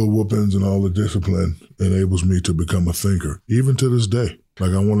all the whoopings and all the discipline enables me to become a thinker, even to this day.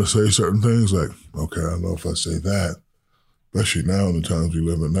 Like, I want to say certain things like, okay, I know if I say that, especially now in the times we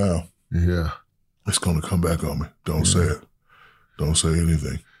live in now, yeah, it's going to come back on me. Don't say it. Don't say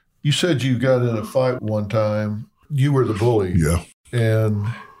anything. You said you got in a fight one time. You were the bully. Yeah. And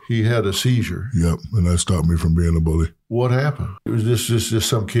he had a seizure. Yep, and that stopped me from being a bully. What happened? Was this just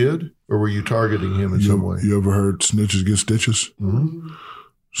some kid, or were you targeting him in some way? You ever heard snitches get stitches? Mm-hmm.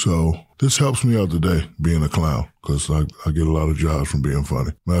 So this helps me out today, being a clown, because I get a lot of jobs from being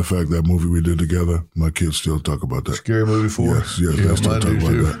funny. Matter of fact, that movie we did together, my kids still talk about that. Scary Movie 4? Yes, they still talk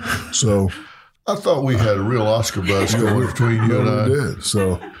about that. So I thought we had a real Oscar buzz going between you and I. We did.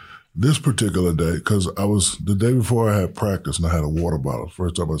 So this particular day, because the day before I had practice and I had a water bottle.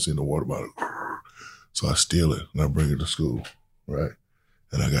 First time I seen the water bottle. So I steal it and I bring it to school, right?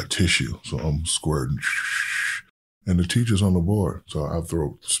 and I got tissue, so I'm squirting. And the teacher's on the board, so I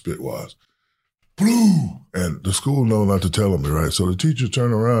throw spit-wise. Blue! And the school know not to tell me, right? So the teacher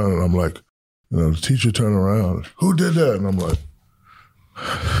turned around, and I'm like, the teacher turned around, who did that? And I'm like,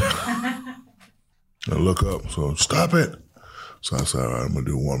 I look up, so stop it. So I said, all right, I'm going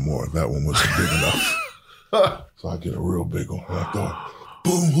to do one more. That one wasn't big enough. So I get a real big one. And I thought,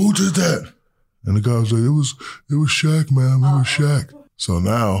 boom, who did that? And the guy was like, it was Shaq, ma'am. It was Shaq. So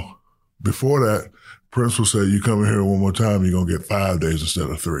now, before that, principal said, you come in here one more time, you're going to get 5 days instead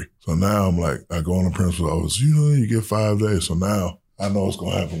of 3. So now I'm like, I go in the principal's office, you get 5 days. So now I know what's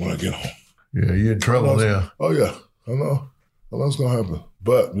going to happen when I get home. Yeah, you're in trouble now. Oh, yeah. I know what's going to happen.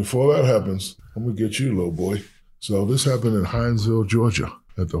 But before that happens, I'm going to get you, little boy. So this happened in Hinesville, Georgia,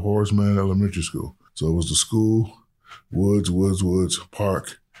 at the Horace Mann Elementary School. So it was the school, woods,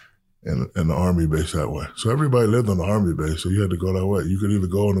 park, and the Army base that way. So everybody lived on the Army base, so you had to go that way. You could either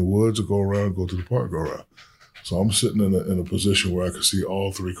go in the woods or go around, go to the park, go around. So I'm sitting in a position where I could see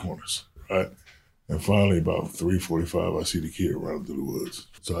all 3 corners, right? And finally, about 3:45, I see the kid running through the woods.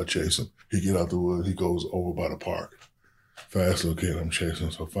 So I chase him. He get out the woods. He goes over by the park. Fast little kid, I'm chasing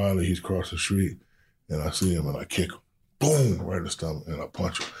him. So finally, he's crossed the street, and I see him, and I kick him. Boom, right in the stomach, and I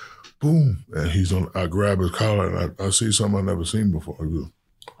punch him. Boom, and I grab his collar, and I see something I've never seen before.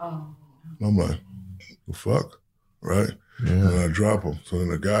 Oh. I'm like, the fuck, right? Yeah. And I drop him. So then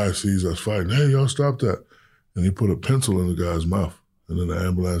the guy sees us fighting. Hey, y'all stop that. And he put a pencil in the guy's mouth. And then the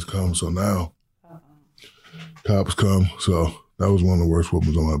ambulance comes. So now cops come. So that was one of the worst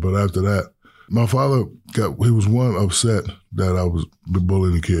whoopings on my. But after that, my father he was upset that I was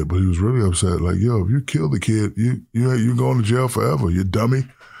bullying the kid, but he was really upset. Like, yo, if you kill the kid, you're going to jail forever. You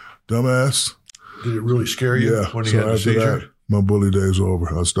dumbass. Did it really scare you when you had the seizure? That, my bully days are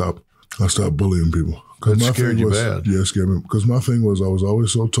over. I stopped bullying people. That scared you bad. Yeah, it scared me. Because my thing was I was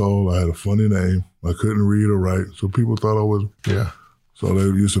always so tall. I had a funny name. I couldn't read or write. So people thought I was. Yeah. So they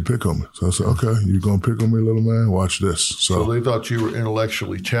used to pick on me. So I said, okay, you're going to pick on me, little man? Watch this. So they thought you were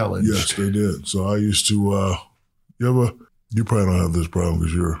intellectually challenged. Yes, they did. So I used to, you probably don't have this problem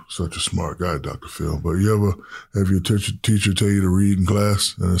because you're such a smart guy, Dr. Phil, but you ever have your teacher tell you to read in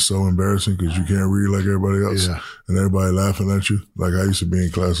class and it's so embarrassing because you can't read like everybody else and everybody laughing at you? Like I used to be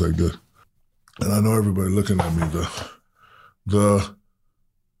in class like this. And I know everybody looking at me, the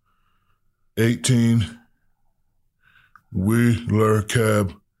 18 Wheeler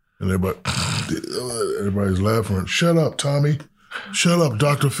cab, and everybody's laughing. Shut up, Tommy. Shut up,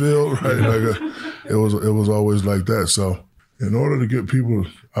 Dr. Phil. Right? Like it was always like that. So in order to get people,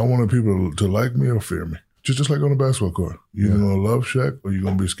 I wanted people to like me or fear me. Just like on the basketball court. You're going to love Shaq or you're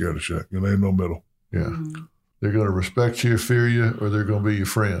going to be scared of Shaq. There ain't no middle. Yeah. Mm-hmm. They're going to respect you, fear you, or they're going to be your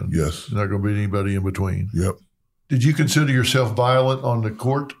friend. Yes. There's not going to be anybody in between. Yep. Did you consider yourself violent on the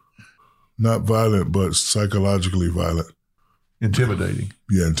court? Not violent, but psychologically violent. Intimidating.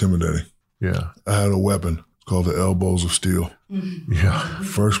 Yeah, intimidating. Yeah. I had a weapon called the elbows of steel. Yeah.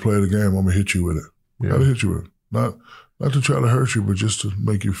 First play of the game, I'm going to hit you with it. Yeah. Got to hit you with it. Not to try to hurt you, but just to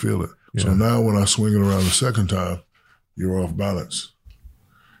make you feel it. Yeah. So now when I swing it around the second time, you're off balance.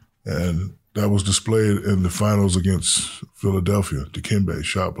 And that was displayed in the finals against Philadelphia, Dikembe,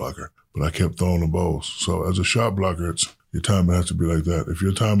 shot blocker. But I kept throwing the balls. So as a shot blocker, your timing has to be like that. If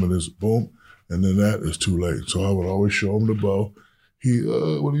your timing is boom, and then that is too late. So I would always show him the bow. He,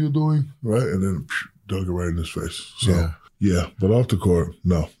 what are you doing? Right? And then dug it right in his face. So, yeah. But off the court,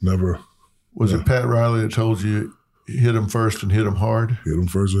 no, never. Was it Pat Riley that told you hit him first and hit him hard? Hit him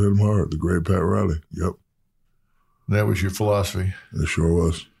first and hit him hard. The great Pat Riley. Yep. And that was your philosophy? It sure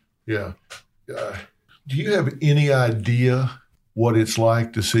was. Yeah. Do you have any idea what it's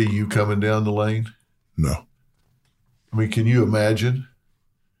like to see you coming down the lane? No. I mean, can you imagine?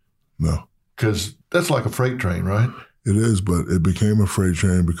 No. Because that's like a freight train, right? It is, but it became a freight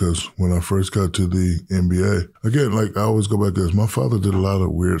train because when I first got to the NBA, again, like I always go back to this, my father did a lot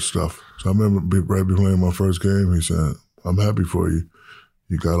of weird stuff. So I remember right before playing my first game, he said, I'm happy for you.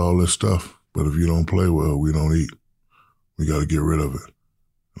 You got all this stuff, but if you don't play well, we don't eat. We got to get rid of it.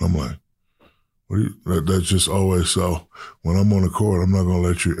 And I'm like, that's just always so. When I'm on the court, I'm not going to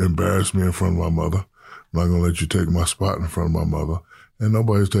let you embarrass me in front of my mother. I'm not going to let you take my spot in front of my mother. And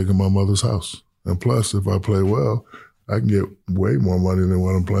nobody's taking my mother's house. And plus, if I play well, I can get way more money than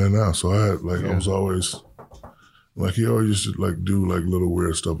what I'm playing now. So I had, I was always, he always used to, do, little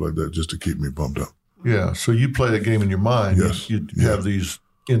weird stuff like that just to keep me pumped up. Yeah, so you play that game in your mind. Yes. You have these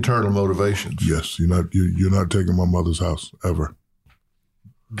internal motivations. Yes, you're not taking my mother's house, ever.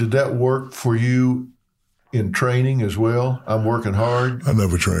 Did that work for you in training as well? I'm working hard. I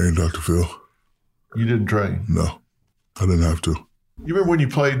never trained, Dr. Phil. You didn't train? No, I didn't have to. You remember when you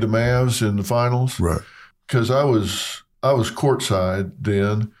played the Mavs in the finals? Right. Because I was courtside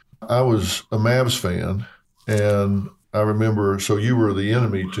then. I was a Mavs fan, and I remember, so you were the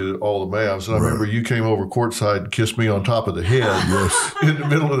enemy to all the Mavs, and I remember you came over courtside and kissed me on top of the head in the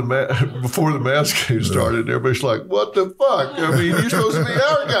middle of the before the Mavs game started. Everybody's like, what the fuck? I mean, you're supposed to be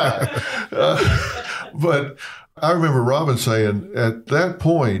our guy. But I remember Robin saying, at that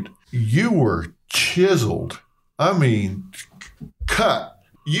point, you were chiseled. I mean, cut.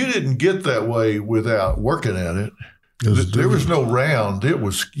 You didn't get that way without working at it. There was no round.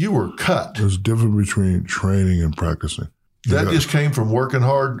 You were cut. There's a difference between training and practicing. That just came from working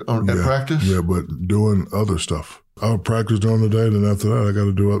hard at practice? Yeah, but doing other stuff. I would practice during the day, then after that, I got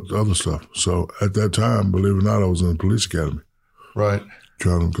to do other stuff. So at that time, believe it or not, I was in the police academy. Right.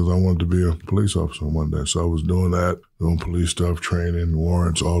 Because I wanted to be a police officer one day. So I was doing that, doing police stuff, training,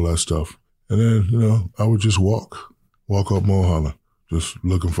 warrants, all that stuff. And then, I would just walk up Mulholland. Just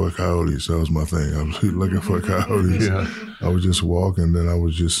looking for coyotes. That was my thing. I was looking for coyotes. Yeah. I would just walk, and then I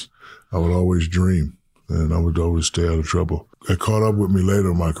would always dream, and I would always stay out of trouble. It caught up with me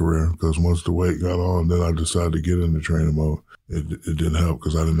later in my career, because once the weight got on, then I decided to get into training mode. It didn't help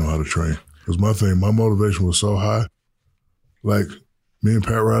because I didn't know how to train. Because my motivation was so high. Like, me and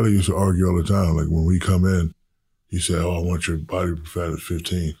Pat Riley used to argue all the time. Like, when we come in, he said, I want your body to be fat at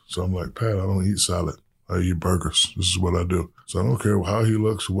 15. So I'm like, Pat, I don't eat salad. I eat burgers. This is what I do. So I don't care how he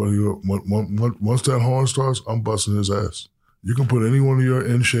looks, what he looks. Once that horn starts, I'm busting his ass. You can put any one of your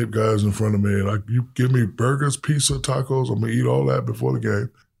in-shape guys in front of me, and you give me burgers, pizza, tacos, I'm going to eat all that before the game,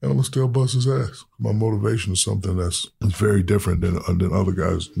 and I'm going to still bust his ass. My motivation is something that's very different than other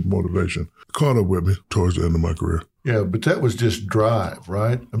guys' motivation. It caught up with me towards the end of my career. Yeah, but that was just drive,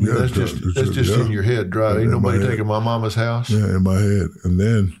 right? I mean, that's just in your head, drive. Ain't nobody taking my mama's house. Yeah, in my head. And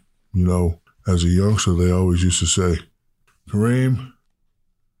then, as a youngster, they always used to say, Kareem,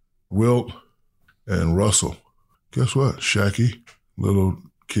 Wilt, and Russell. Guess what? Shaquille, little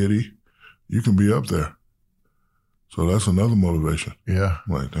kitty, you can be up there. So that's another motivation. Yeah.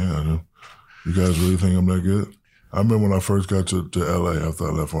 I'm like, damn, you guys really think I'm that good? I remember when I first got to L.A. after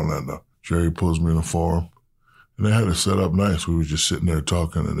I left Orlando. Jerry pulls me in a forum, and they had it set up nice. We were just sitting there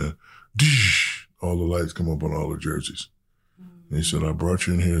talking, and then all the lights come up on all the jerseys. And he said, I brought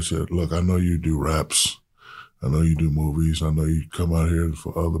you in here and said, look, I know you do raps. I know you do movies. I know you come out here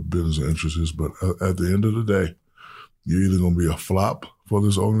for other business interests. But at the end of the day, you're either going to be a flop for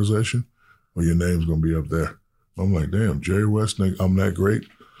this organization or your name's going to be up there. I'm like, damn, Jerry West think I'm that great?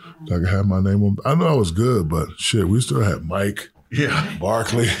 So I can have my name on. I know I was good, but shit, we still had Mike,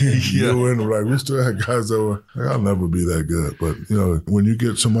 Barkley, Ewan. Like, we still had guys that were, I'll never be that good. But, when you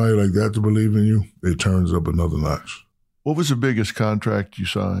get somebody like that to believe in you, it turns up another notch. What was the biggest contract you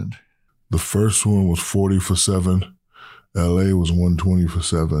signed? The first one was 40 for 7. LA was 120 for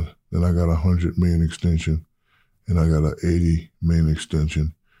 7. Then I got a $100 million extension, and I got an $80 million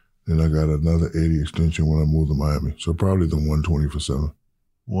extension. Then I got another 80 extension when I moved to Miami. So probably the 120 for 7.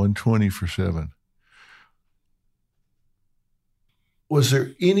 120 for 7. Was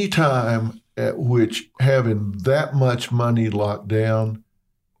there any time at which having that much money locked down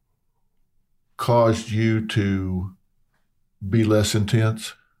caused you to be less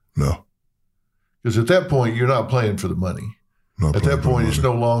intense? No. Because at that point, you're not playing for the money. At that point, it's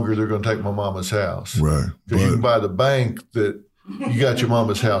no longer they're going to take my mama's house. Right. Because you can buy the bank that you got your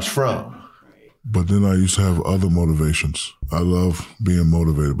mama's house from. But then I used to have other motivations. I love being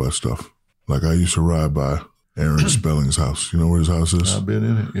motivated by stuff. Like I used to ride by Aaron Spelling's house. You know where his house is? I've been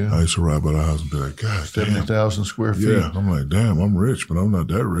in it, yeah. I used to ride by the house and be like, God, 70,000 square feet. Yeah, I'm like, damn, I'm rich, but I'm not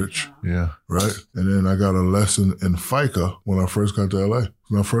that rich. Yeah. Right? And then I got a lesson in FICA when I first got to L.A.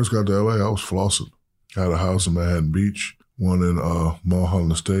 When I first got to L.A., I was flossing. I had a house in Manhattan Beach, one in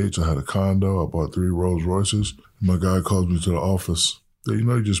Mulholland Estates. I had a condo. I bought 3 Rolls Royces. My guy calls me to the office. Said,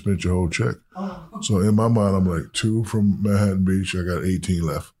 you just spent your whole check. So in my mind, I'm like, 2 from Manhattan Beach. I got 18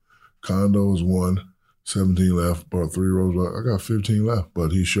 left. Condo is 1. 17 left, bought 3 Rolls. I got 15 left,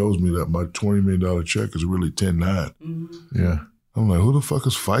 but he shows me that my $20 million check is really 10.9. Yeah. I'm like, who the fuck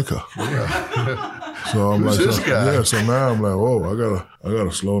is FICA? Yeah. So I'm Who's like, this guy? Yeah. So now I'm like, whoa, I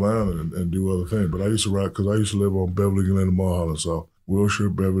gotta slow down and do other things. But I used to ride because I used to live on Beverly Glen and Mulholland. So Wilshire,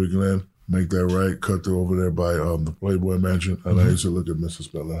 Beverly Glen, make that right, cut through over there by the Playboy Mansion, and I used to look at Mrs.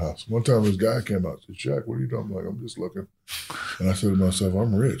 Spelling's house. One time this guy came out and said, Shaq, what are you doing? I'm like, I'm just looking. And I said to myself,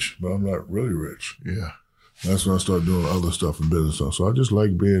 I'm rich, but I'm not really rich. Yeah. That's when I started doing other stuff and business stuff. So I just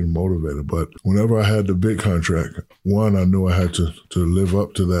like being motivated. But whenever I had the big contract, one, I knew I had to live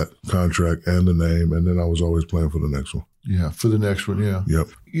up to that contract and the name, and then I was always playing for the next one. Yeah, for the next one, yeah. Yep.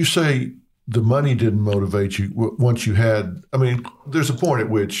 You say the money didn't motivate you once you had, I mean, there's a point at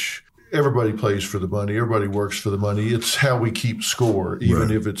which everybody plays for the money. Everybody works for the money. It's how we keep score,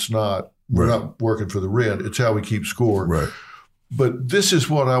 even if it's not, we're not working for the rent. It's how we keep score. Right. But this is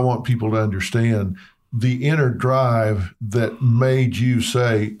what I want people to understand. The inner drive that made you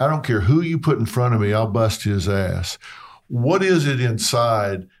say, I don't care who you put in front of me, I'll bust his ass. What is it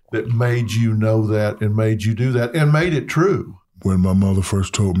inside that made you know that and made you do that and made it true? When my mother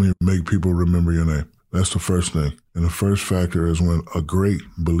first told me, make people remember your name. That's the first thing. And the first factor is when a great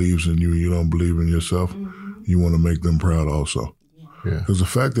believes in you, you don't believe in yourself, you want to make them proud also. Because the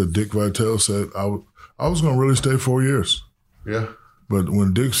fact that Dick Vitale said, I was going to really stay 4 years. Yeah. But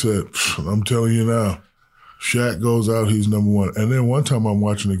when Dick said, I'm telling you now, Shaq goes out, he's number one. And then one time I'm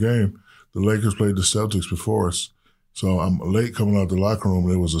watching the game, the Lakers played the Celtics before us. So I'm late coming out the locker room,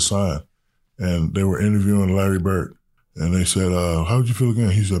 and there was a sign. And they were interviewing Larry Bird. And they said, how'd you feel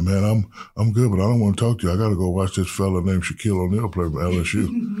again? He said, man, I'm good, but I don't want to talk to you. I got to go watch this fella named Shaquille O'Neal play for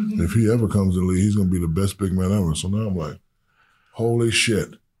LSU. If he ever comes in the league, he's going to be the best big man ever. So now I'm like, holy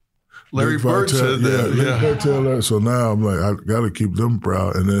shit. Larry Bird said that. Yeah. So now I'm like, I got to keep them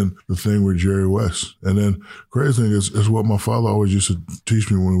proud. And then the thing with Jerry West. And then crazy thing is what my father always used to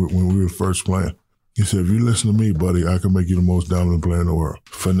teach me when we were first playing. He said, if you listen to me, buddy, I can make you the most dominant player in the world.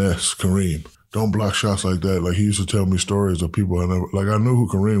 Finesse, Kareem. Don't block shots like that. Like, he used to tell me stories of people I knew who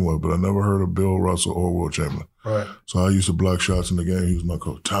Kareem was, but I never heard of Bill Russell or Will Chamberlain. Right. So I used to block shots in the game. He was my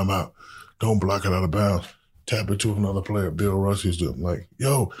coach. Time out. Don't block it out of bounds. Tap it to another player. Bill Russell used to, like,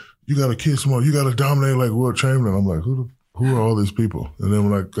 yo, you got to kiss more. You got to dominate like Will Chamberlain. I'm like, who are all these people? And then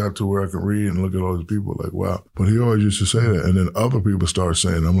when I got to where I could read and look at all these people, like, wow. But he always used to say that. And then other people started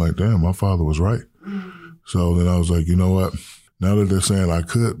saying it. I'm like, damn, my father was right. So then I was like, you know what? Now that they're saying I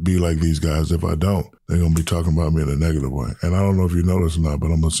could be like these guys, if I don't, they're going to be talking about me in a negative way. And I don't know if you know this or not,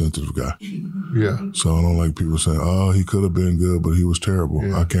 but I'm a sensitive guy. Yeah. So I don't like people saying, oh, he could have been good, but he was terrible.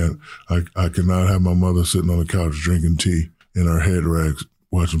 Yeah. I cannot have my mother sitting on the couch drinking tea in her head rags,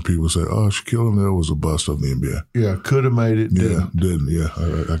 watching people say, oh, Shaquille O'Neal was a bust of the NBA. Yeah, could have made it, didn't. Yeah,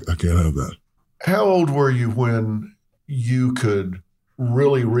 I can't have that. How old were you when you could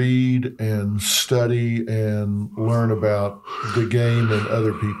really read and study and learn about the game and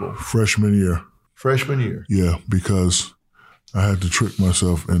other people? Freshman year. Freshman year? Yeah, because I had to trick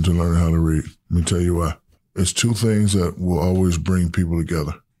myself into learning how to read. Let me tell you why. It's two things that will always bring people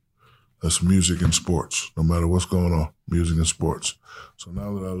together. That's music and sports. No matter what's going on, music and sports. So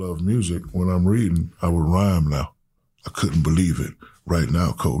now that I love music, when I'm reading, I would rhyme now. I couldn't believe it. Right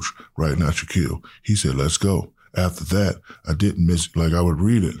now, coach. Right now, Shaquille. He said, let's go. After that, I didn't miss, like, I would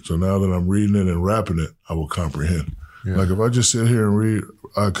read it. So now that I'm reading it and rapping it, I will comprehend. Yeah. Like, if I just sit here and read,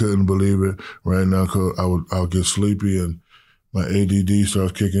 I couldn't believe it. Right now, I'll get sleepy and my ADD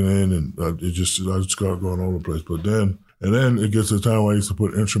starts kicking in, and I just start going all over the place. But then it gets to the time where I used to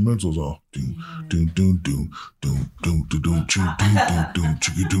put instrumentals on. Doom, doom, doom, doom, doom, doom, doom, doom, doom, doom,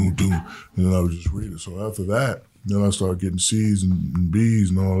 doom, doom, doom. And then I would just read it. So after that, then I started getting C's and B's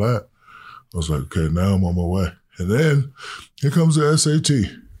and all that. I was like, okay, now I'm on my way. And then here comes the SAT.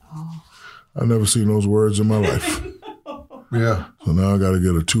 I've never seen those words in my life. Yeah. So now I got to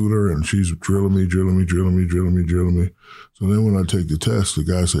get a tutor, and she's drilling me. So then when I take the test, the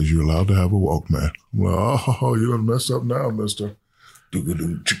guy says, you're allowed to have a Walkman. I'm like, oh, you done messed up now, mister. I'm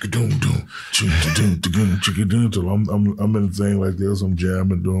in a thing like this. I'm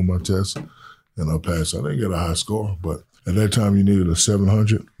jamming, doing my test, and I passed. I didn't get a high score, but at that time you needed a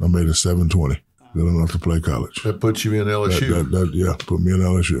 700. I made a 720. Good enough to play college. That puts you in LSU. Yeah, put me in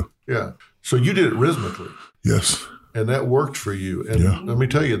LSU. Yeah. So you did it rhythmically. Yes. And that worked for you. And let me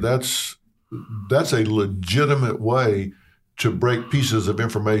tell you, that's a legitimate way to break pieces of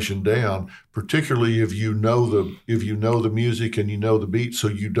information down, particularly if you know the music and you know the beat, so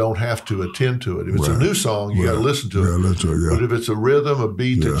you don't have to attend to it. If it's a new song, you got to listen to it. Yeah, listen to it, yeah. But if it's a rhythm, a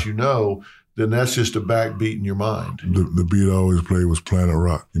beat that you know, then that's just a backbeat in your mind. The beat I always played was Planet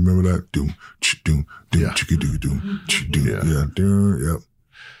Rock. You remember that? Doom, doom, doom, chicka doo doom, doom. Yeah, doom, yep.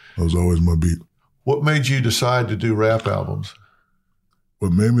 That was always my beat. What made you decide to do rap albums?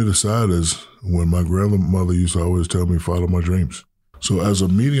 What made me decide is when my grandmother used to always tell me, follow my dreams. So as a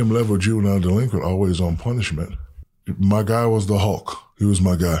medium-level juvenile delinquent, always on punishment, my guy was the Hulk. He was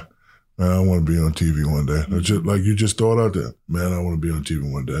my guy. Man, I want to be on TV one day. Just, like you just throw it out there. Man, I want to be on TV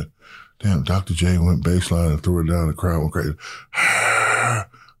one day. Damn, Dr. J went baseline and threw it down. The crowd went crazy. I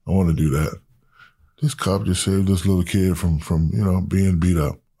want to do that. This cop just saved this little kid from being beat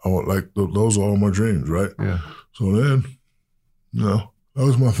up. I want, like, those are all my dreams, right? Yeah. So then, that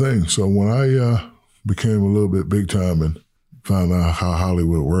was my thing. So when I became a little bit big time and found out how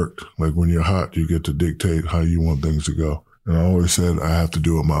Hollywood worked. Like when you're hot, you get to dictate how you want things to go. And I always said I have to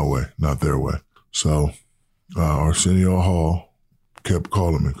do it my way, not their way. So Arsenio Hall kept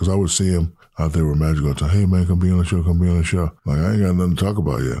calling me because I would see him out there with Magic all the time. Hey, man, come be on the show, come be on the show. Like, I ain't got nothing to talk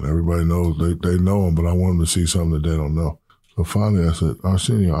about yet. Everybody knows, they know him, but I want them to see something that they don't know. So finally I said,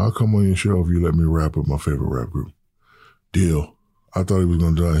 Arsenio, I'll come on your show if you let me rap with my favorite rap group. Deal. I thought he was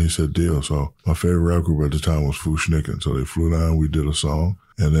going to die. He said deal. So my favorite rap group at the time was Fushnicken. So they flew down, we did a song.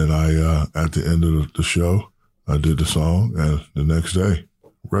 And then I, at the end of the show, I did the song. And the next day,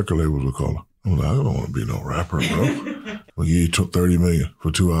 record labels would call her. I'm like, I don't want to be no rapper, bro. Well, you took $30 million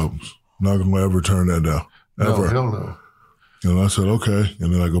for 2 albums. Not going to ever turn that down. Ever. No, hell no. And I said, okay.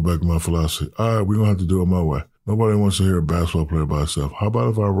 And then I go back to my philosophy. All right, we're going to have to do it my way. Nobody wants to hear a basketball player by himself. How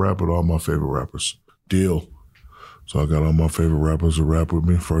about if I rap with all my favorite rappers? Deal. So I got all my favorite rappers to rap with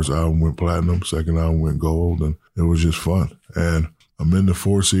me. First album went platinum. Second album went gold. And it was just fun. And I'm in the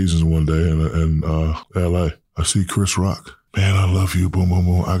Four Seasons one day in L.A. I see Chris Rock. Man, I love you. Boom, boom,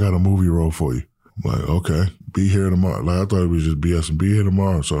 boom. I got a movie role for you. I'm like, okay, be here tomorrow. Like, I thought it was just BS and be here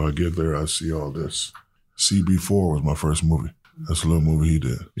tomorrow. So I get there, I see all this. CB4 was my first movie. That's a little movie he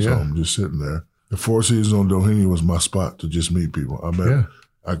did. Yeah. So I'm just sitting there. The Four Seasons on Doheny was my spot to just meet people. I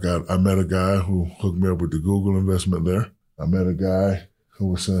met a guy who hooked me up with the Google investment there. I met a guy who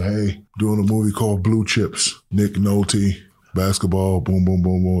was saying, hey, doing a movie called Blue Chips. Nick Nolte, basketball, boom, boom,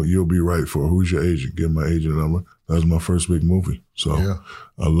 boom, boom. You'll be right for it. Who's your agent? Give my agent number. That was my first big movie. So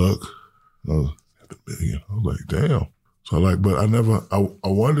I look, I was at the million. I was like, damn. So but I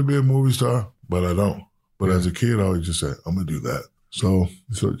wanted to be a movie star, but I don't. But as a kid, I always just said, I'm going to do that. So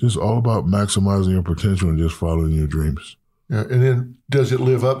just all about maximizing your potential and just following your dreams. Yeah, and then does it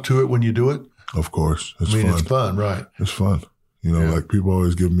live up to it when you do it? Of course. It's fun. It's fun, right? It's fun. You know, like people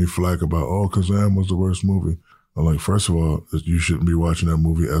always give me flack about, Kazam was the worst movie. I'm like, first of all, you shouldn't be watching that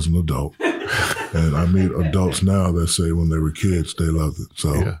movie as an adult. And I meet adults now that say when they were kids, they loved it.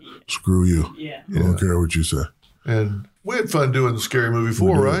 So screw you. I don't care what you say. And we had fun doing the Scary Movie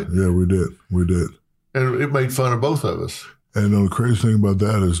 4, right? Yeah, we did. We did. And it made fun of both of us. And the crazy thing about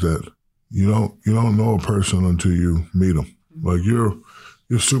that is that you don't know a person until you meet them. Like you're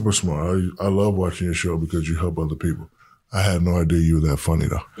super smart. I love watching your show because you help other people. I had no idea you were that funny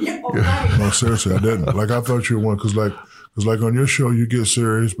though. No, seriously, I didn't. Like I thought you were one because like on your show you get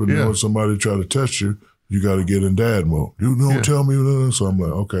serious, but when somebody try to test you, you got to get in dad mode. You don't tell me nothing. So I'm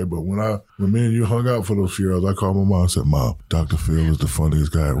like, okay. But when me and you hung out for those few hours, I called my mom and said, Mom, Dr. Phil is the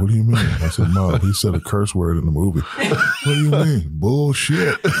funniest guy. What do you mean? I said, Mom, he said a curse word in the movie. What do you mean?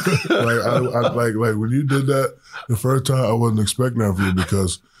 Bullshit. like when you did that the first time, I wasn't expecting that from you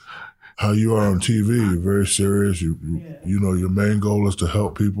because how you are on TV, you're very serious. You know, your main goal is to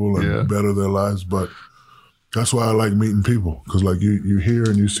help people and better their lives. But that's why I like meeting people because, like, you hear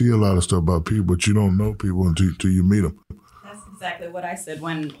and you see a lot of stuff about people, but you don't know people until you meet them. That's exactly what I said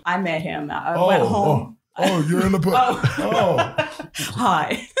when I met him. I went home. You're in the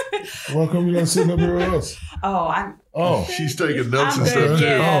Hi. Why come you not sitting up here with us? She's taking notes and stuff.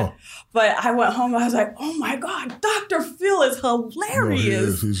 Yeah. But I went home. I was like, oh my God, Dr. Phil is hilarious. No, he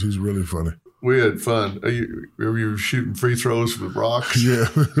is. He's really funny. We had fun. You were shooting free throws with rocks. Yeah.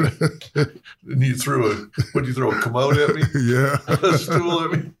 And you threw a commode at me? Yeah. A stool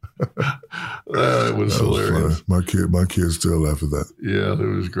at me? That was hilarious. Funny. My kids still laugh at that. Yeah,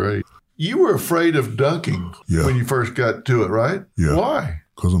 it was great. You were afraid of dunking when you first got to it, right? Yeah. Why?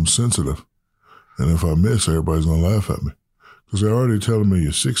 Because I'm sensitive. And if I miss, everybody's going to laugh at me. Because they're already telling me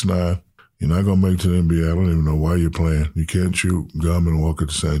you're 6'9", you're not going to make it to the NBA. I don't even know why you're playing. You can't shoot, gum, and walk at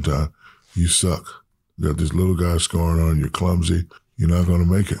the same time. You suck. You got this little guy scoring on you. You're clumsy. You're not going to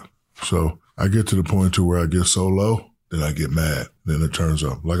make it. So I get to the point to where I get so low, then I get mad. Then it turns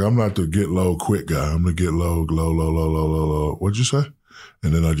up. Like I'm not the get low quick guy. I'm the get low. What'd you say?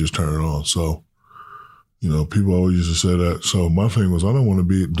 And then I just turn it on. So, you know, people always used to say that. So my thing was, I don't want to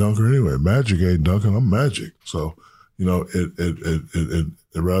be a dunker anyway. Magic ain't dunking. I'm Magic. So, you know, it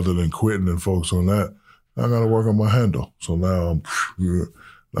rather than quitting and focus on that, I got to work on my handle. So now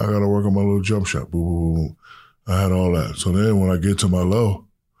I got to work on my little jump shot. Boom, boom, boom. I had all that. So then when I get to my low,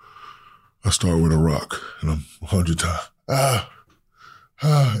 I start with a rock and I'm 100 times.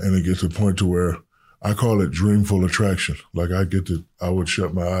 And it gets to the point to where I call it dreamful attraction. Like I would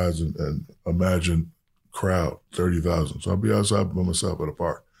shut my eyes and imagine crowd, 30,000. So I'll be outside by myself at a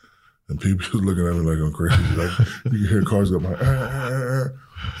park. And people looking at me like I'm crazy. Like you can hear cars go by.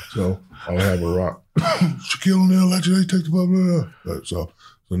 So I'll have a rock. Shaquille O'Neal, legendary, take the ball. Blah, blah. So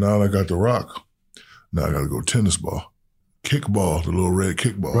now I got the rock. Now I got to go tennis ball, kickball, the little red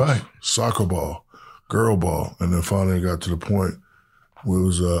kickball, right? Soccer ball, girl ball. And then finally it got to the point where it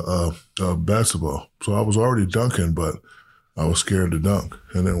was basketball. So I was already dunking, but I was scared to dunk.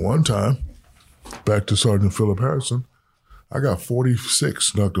 And then one time, back to Sergeant Philip Harrison, I got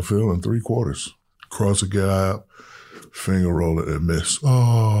 46 Dr. Phil in 3/4. Cross a guy up, finger roll it and miss.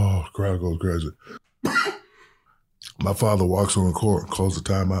 Oh, crowd goes crazy. My father walks on the court, calls the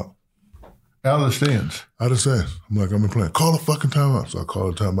timeout. Out of the stands? Out of the stands. I'm like, I'm playing. Call the fucking timeout. So I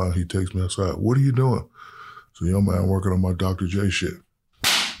call the timeout. He takes me outside. What are you doing? So, yo, man, I'm working on my Dr. J shit.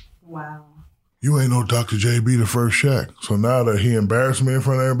 Wow. You ain't no Dr. J, be the first Shaq. So now that he embarrassed me in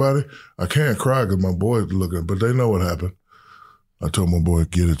front of everybody, I can't cry because my boy's looking, but they know what happened. I told my boy,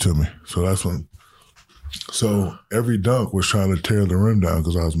 get it to me. So that's when, so every dunk was trying to tear the rim down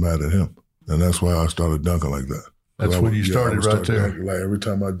because I was mad at him. And that's why I started dunking like that. That's when you started right there. Dunking. Like every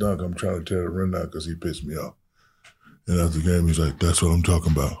time I dunk, I'm trying to tear the rim down because he pissed me off. And after the game, he's like, that's what I'm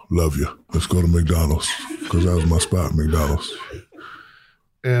talking about. Love you. Let's go to McDonald's. Because that was my spot, McDonald's.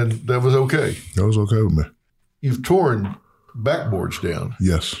 And that was okay? That was okay with me. You've torn backboards down.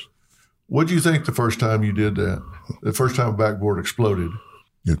 Yes. What did you think the first time you did that? The first time a backboard exploded?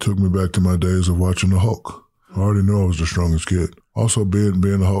 It took me back to my days of watching the Hulk. I already knew I was the strongest kid. Also, being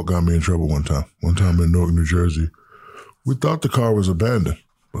the Hulk got me in trouble one time. One time in Newark, New Jersey, we thought the car was abandoned,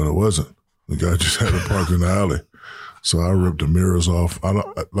 but it wasn't. The guy just had it parked in the alley. So I ripped the mirrors off.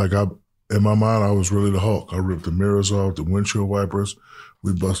 In my mind, I was really the Hulk. I ripped the mirrors off, the windshield wipers.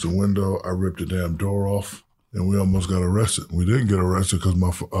 We busted the window. I ripped the damn door off, and we almost got arrested. We didn't get arrested because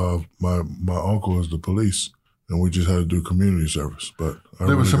my uncle is the police, and we just had to do community service. But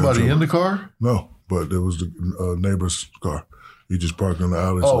there was somebody in the car? No, but it was the neighbor's car. He just parked in the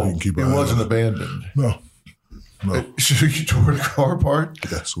alley so he can keep an eye on it. It wasn't abandoned? No. So you tore the car apart?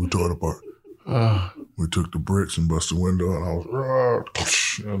 Yes, we tore it apart. We took the bricks and busted the window, and I was...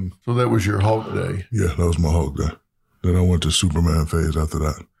 So that was your Hulk day? Yeah, that was my Hulk day. Then I went to Superman phase after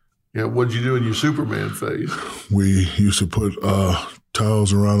that. Yeah, what'd you do in your Superman phase? We used to put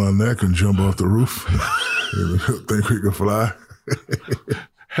towels around our neck and jump off the roof. Think we could fly.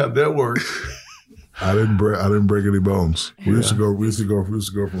 How'd that work? I didn't break any bones. We used to go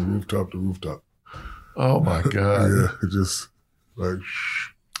from rooftop to rooftop. Oh my God. Yeah, it just like.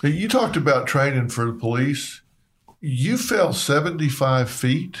 You talked about training for the police. You fell 75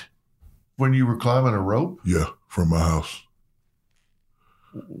 feet when you were climbing a rope? Yeah, from my house.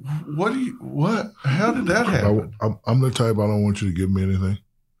 How did that happen? I'm the type, I don't want you to give me anything.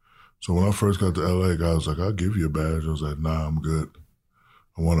 So when I first got to LA, guy was like, I'll give you a badge. I was like, nah, I'm good.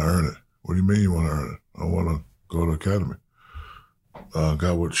 I want to earn it. What do you mean you want to earn it? I want to go to academy.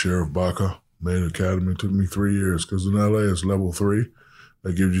 Got with Sheriff Baca, made academy. It took me 3 years because in LA it's level 3.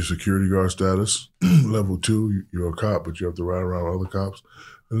 That gives you security guard status. Level 2, you're a cop, but you have to ride around other cops.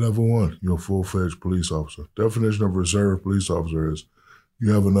 And level 1, you're a full-fledged police officer. Definition of reserve police officer is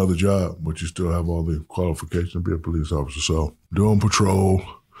you have another job, but you still have all the qualifications to be a police officer. So doing patrol,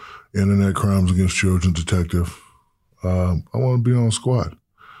 internet crimes against children detective. I want to be on squad.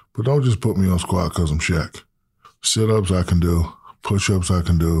 But don't just put me on squad because I'm Shaq. Sit-ups I can do. Push-ups I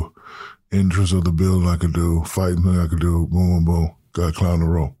can do. Entrance of the building I can do. Fighting thing I can do. Boom, boom, boom. Got to climb the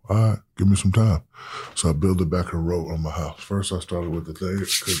rope. All right, give me some time. So I built the back of the rope on my house. First, I started with the thing,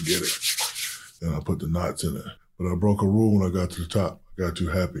 couldn't get it. Then I put the knots in it. But I broke a rule when I got to the top. I got too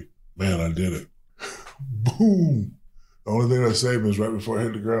happy. Man, I did it. Boom. The only thing that saved me is right before I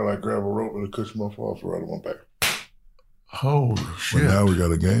hit the ground, I grabbed a rope and it cushion my fall right on my back. Holy shit. But now we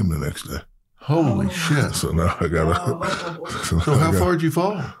got a game the next day. Holy shit. So now I got to... So how far did you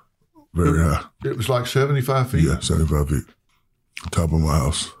fall? Very high. It was like 75 feet? Yeah, 75 feet. Top of my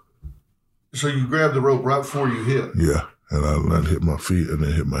house. So you grabbed the rope right before you hit? Yeah, and I hit my feet and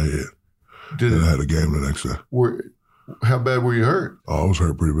then hit my head. And I had a game the next day. How bad were you hurt? Oh, I was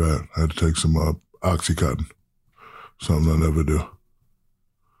hurt pretty bad. I had to take some Oxycontin, something I never do.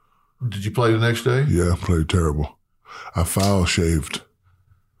 Did you play the next day? Yeah, I played terrible. I foul shaved.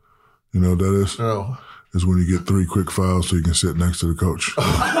 You know what that is? No. It's when you get 3 quick fouls so you can sit next to the coach.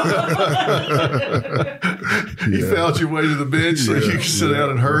 You fouled your way to the bench so you can sit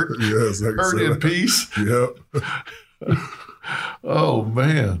down and hurt? Yes. Hurt in peace? Yep. Oh,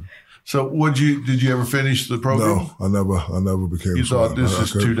 man. So did you ever finish the program? No, I never became You a thought swimmer. this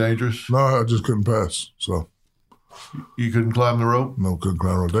is too dangerous? No, I just couldn't pass. So you couldn't climb the rope? No, couldn't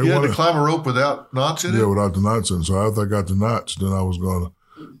climb the rope. You had to climb a rope without knots in it? Yeah, without the knots in it. So after I got the knots, then I was going to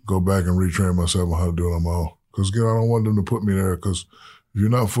go back and retrain myself on how to do it on my own. Because, again, I don't want them to put me there because if you're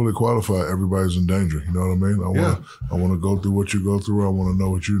not fully qualified, everybody's in danger. You know what I mean? I want to go through what you go through. I want to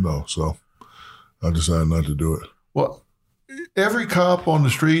know what you know. So I decided not to do it. Well, every cop on the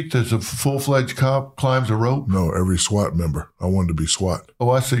street that's a full-fledged cop climbs a rope? No, every SWAT member. I wanted to be SWAT. Oh,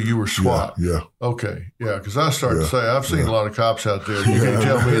 I see. You were SWAT. Yeah. Okay. Yeah, because I started to say, I've seen a lot of cops out there. You can't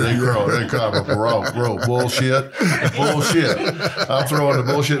tell me they climb up a rope. Bullshit. I'm throwing the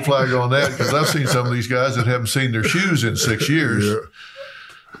bullshit flag on that because I've seen some of these guys that haven't seen their shoes in 6 years. Yeah.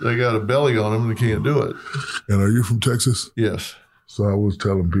 They got a belly on them and they can't do it. And are you from Texas? Yes. So I was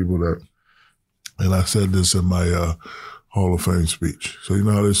telling people that, and I said this in my Hall of Fame speech. So you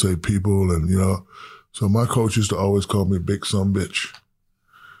know how they say people and, so my coach used to always call me big son bitch.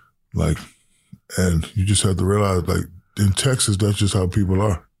 Like, and you just have to realize, like, in Texas, that's just how people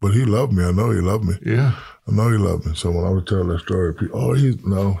are. But he loved me. I know he loved me. Yeah. I know he loved me. So when I would tell that story, people, he's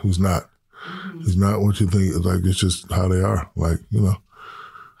not. He's not what you think. It's like, it's just how they are. Like,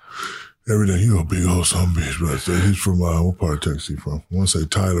 every day, you a big old son of a bitch. But I say he's from, what part of Texas he from? I want to say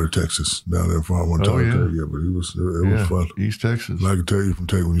Tyler, Texas, down there from. I want to talk to him. Yeah, but it was fun. East Texas. And I can tell you from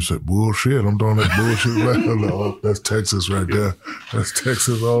Texas when you say, bullshit, I'm throwing that bullshit right there. That's Texas right there. That's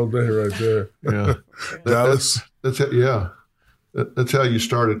Texas all day right there. Yeah. Dallas. That's how you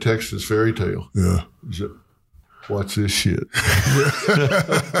start a Texas fairy tale. Yeah. Watch this shit.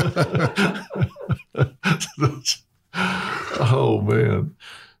 Oh, man.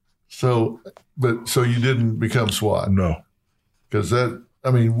 So you didn't become SWAT? No. Because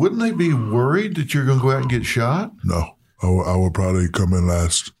wouldn't they be worried that you're going to go out and get shot? No. I would probably come in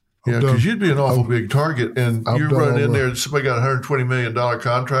last. Yeah, because you'd be an awful big target, and you're running in there and somebody got a $120 million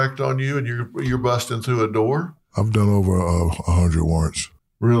contract on you, and you're busting through a door? I've done over 100 warrants.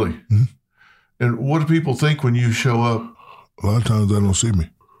 Really? Mm-hmm. And what do people think when you show up? A lot of times they don't see me.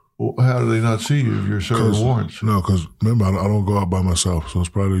 Well, how do they not see you if you're serving warrants? No, because remember, I don't go out by myself, so it's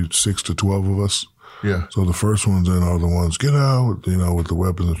probably 6 to 12 of us. Yeah. So the first ones in are the ones, get out, with the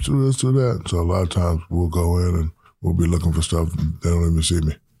weapons, do this, do that. So a lot of times we'll go in and we'll be looking for stuff, and they don't even see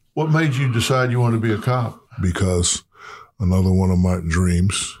me. What made you decide you want to be a cop? Because another one of my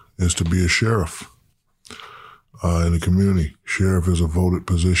dreams is to be a sheriff in the community. Sheriff is a voted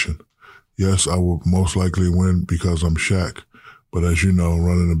position. Yes, I will most likely win because I'm Shaq. But as you know,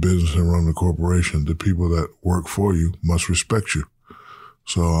 running a business and running a corporation, the people that work for you must respect you.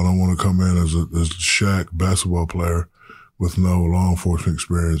 So I don't want to come in as a Shaq basketball player with no law enforcement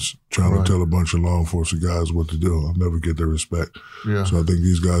experience, trying to tell a bunch of law enforcement guys what to do. I'll never get their respect. Yeah. So I think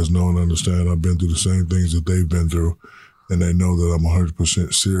these guys know and understand I've been through the same things that they've been through, and they know that I'm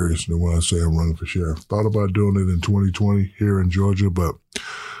 100% serious when I say I'm running for sheriff. Thought about doing it in 2020 here in Georgia, but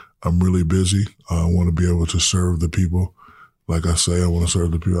I'm really busy. I want to be able to serve the people. Like I say, I want to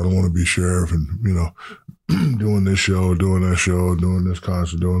serve the people. I don't want to be sheriff and, doing this show, doing that show, doing this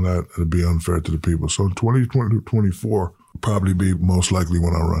concert, doing that. It'd be unfair to the people. So 2024 will probably be most likely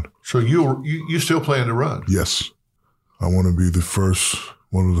when I run. So you still plan to run? Yes. I want to be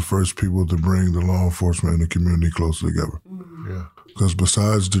one of the first people to bring the law enforcement and the community closer together. Yeah. Because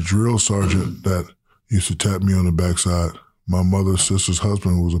besides the drill sergeant that used to tap me on the backside, my mother's sister's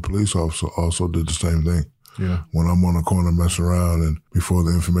husband, who was a police officer, also did the same thing. Yeah. When I'm on the corner messing around, and before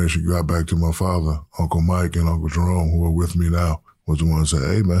the information got back to my father, Uncle Mike and Uncle Jerome, who are with me now, was the one that said,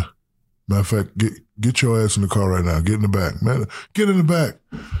 hey, man, matter of fact, get your ass in the car right now. Get in the back. Man, get in the back.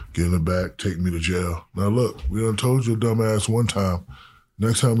 Get in the back. Take me to jail. Now, look, we done told your dumb ass one time,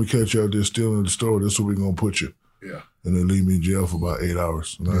 next time we catch you out there stealing the store, this is where we going to put you. Yeah. And then leave me in jail for about 8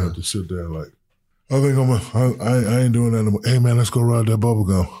 hours. And I have to sit there like, I think I ain't doing that anymore. Hey, man, let's go ride that bubble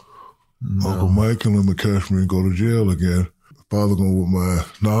gum. No. Uncle Mike and Lemon catch me and go to jail again. Father gonna whoop my ass.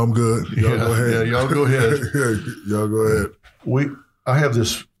 No, I'm good. Y'all go ahead. Yeah, y'all go ahead. Y'all go ahead. I have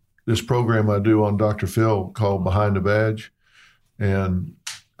this program I do on Dr. Phil called Behind the Badge, and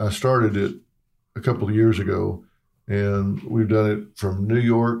I started it a couple of years ago, and we've done it from New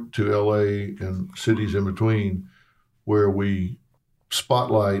York to LA and cities in between, where we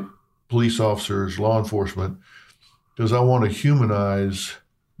spotlight police officers, law enforcement, because I want to humanize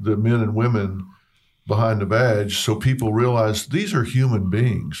the men and women behind the badge so people realize these are human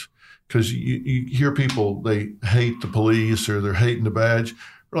beings. Because you hear people, they hate the police or they're hating the badge.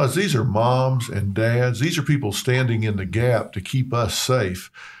 Realize these are moms and dads. These are people standing in the gap to keep us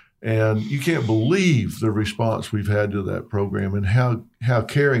safe. And you can't believe the response we've had to that program and how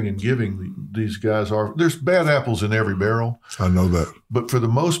caring and giving these guys are. There's bad apples in every barrel. I know that. But for the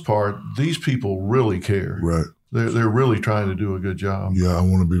most part, these people really care. Right. They're really trying to do a good job. Yeah, I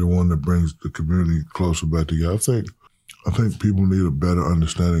want to be the one that brings the community closer back together. I think people need a better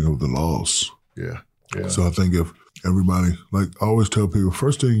understanding of the laws. Yeah. So I think if everybody, like I always tell people,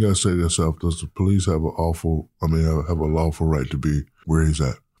 first thing you got to say to yourself, does the police have a lawful right to be where he's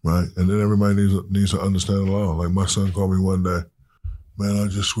at? right? And then everybody needs to understand the law. Like my son called me one day, man, I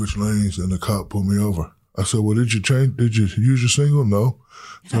just switched lanes and the cop pulled me over. I said, well, did you use your signal? No.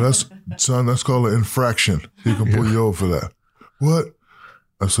 So that's called an infraction. He can pull you over for that. What?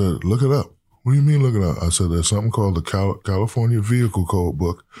 I said, look it up. What do you mean look it up? I said, there's something called the California Vehicle Code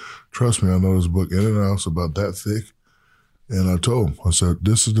book. Trust me, I know this book in and out. It's about that thick. And I told him, I said,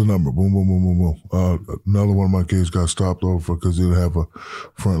 this is the number. Boom, boom, boom, boom, boom. Another one of my kids got stopped over because he didn't have a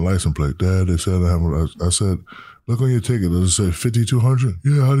front license plate. Dad, they said I said, look on your ticket. Does it say 5200?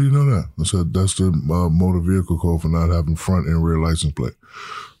 Yeah, how do you know that? I said, that's the motor vehicle code for not having front and rear license plate.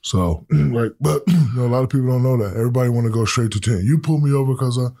 So, but a lot of people don't know that. Everybody want to go straight to 10. You pull me over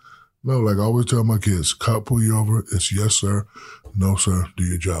because no, like I always tell my kids, cop pull you over, it's yes, sir, no, sir, do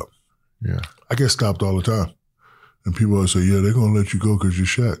your job. Yeah. I get stopped all the time. And people always say, yeah, they're going to let you go because you're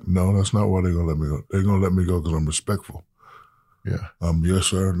Shaq. No, that's not why they're going to let me go. They're going to let me go because I'm respectful. Yeah. Yes,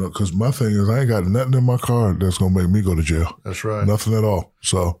 sir. No, because my thing is I ain't got nothing in my car that's going to make me go to jail. That's right. Nothing at all.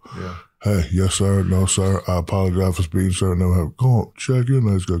 So, hey, yes, sir. No, sir. I apologize for speeding, sir. Never have. Go on, Shaq, you're a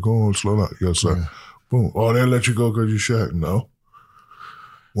nice guy. Go on, slow down. Yes, sir. Yeah. Boom. Oh, they let you go because you're Shaq. No.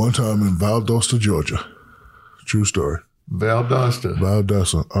 One time in Valdosta, Georgia. True story.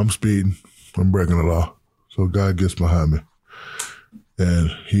 Valdosta. I'm speeding. I'm breaking the law. So a guy gets behind me. And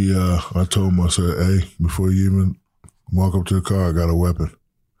I told him, I said, hey, before you even walk up to the car, I got a weapon.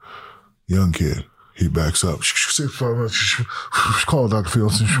 Young kid. He backs up. Call Dr.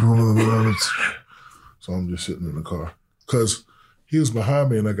 Fields. So I'm just sitting in the car. Because he was behind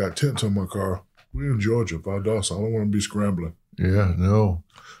me and I got tents on my car. We're in Georgia, Valdosta. I don't want to be scrambling. Yeah, no.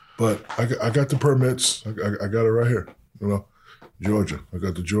 But I got the permits. I got it right here. Georgia. I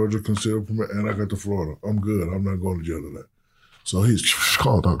got the Georgia concealed permit and I got the Florida. I'm good. I'm not going to jail today. So he's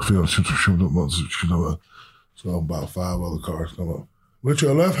called Dr. Fields. So about 5 other cars come up. With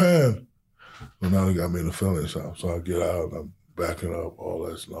your left hand. Well, now they got me in the felony stop. So I get out and I'm backing up, all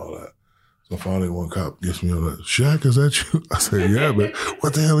this and all that. So finally one cop gets me on that, Shaq, is that you? I said, yeah, man.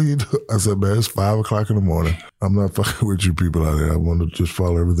 What the hell are you doing? I said, man, it's 5 o'clock in the morning. I'm not fucking with you people out there. I want to just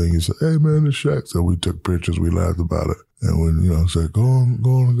follow everything you said. Hey, man, it's Shaq. So we took pictures. We laughed about it. And when, I said, go on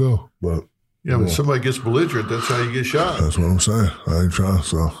and go. But yeah, when somebody gets belligerent, that's how you get shot. That's what I'm saying. I ain't trying.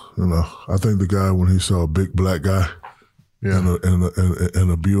 So, I think the guy, when he saw a big black guy in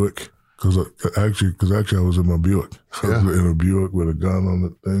a Buick, because actually I was in my Buick. I was in a Buick with a gun on the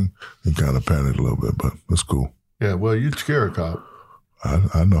thing. He kind of panicked a little bit, but that's cool. Yeah, well, you'd scare a cop.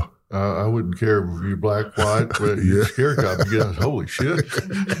 I know. I wouldn't care if you're black, white, but you'd scare a cop. You get, holy shit.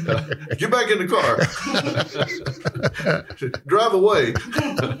 Get back in the car. Drive away.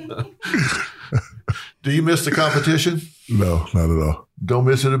 Do you miss the competition? No, not at all. Don't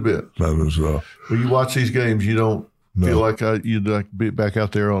miss it a bit? Not at all. When you watch these games, you don't feel like you'd like to be back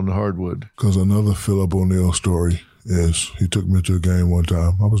out there on the hardwood? Because another Philip O'Neal story is he took me to a game one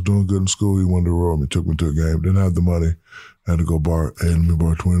time. I was doing good in school. He wanted to roll me. Took me to a game. Didn't have the money. Had to go borrow. Hey, let me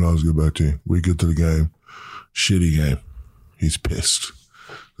borrow $20 to get back to you. We get to the game. Shitty game. He's pissed.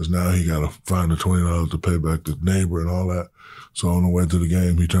 Because now he got to find the $20 to pay back the neighbor and all that. So on the way to the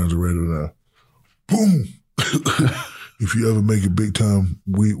game, he turns the radio down. Boom! If you ever make it big time,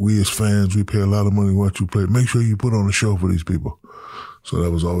 we as fans, we pay a lot of money to watch you play. Make sure you put on a show for these people. So that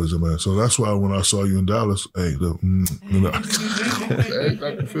was always a man. So that's why when I saw you in Dallas, hey,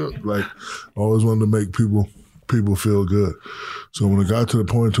 like, always wanted to make people feel good. So when it got to the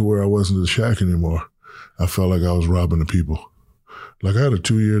point to where I wasn't the Shaq anymore, I felt like I was robbing the people. Like I had a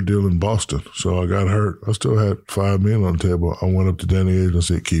 2-year deal in Boston, so I got hurt. I still had $5 million on the table. I went up to Danny Ainge and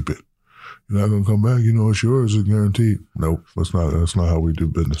said, keep it. You're not going to come back? It's yours. It's guaranteed. Nope, that's not how we do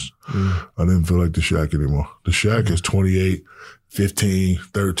business. I didn't feel like the Shaq anymore. The Shaq is 28, 15,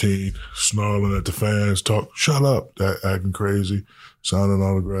 13, snarling at the fans, shut up, acting crazy, signing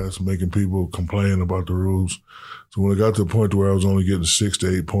autographs, making people complain about the rules. So when it got to the point where I was only getting 6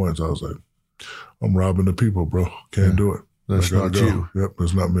 to 8 points, I was like, I'm robbing the people, bro. Can't do it. That's not you. Yep,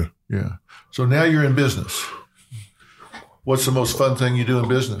 that's not me. Yeah. So now you're in business. What's the most fun thing you do in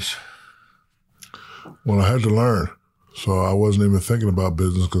business? Well, I had to learn. So I wasn't even thinking about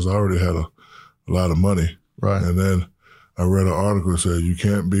business because I already had a lot of money. Right. And then I read an article that said you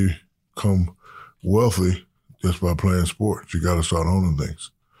can't become wealthy just by playing sports. You got to start owning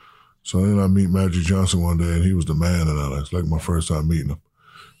things. So then I meet Magic Johnson one day, and he was the man in LA. It's like my first time meeting him.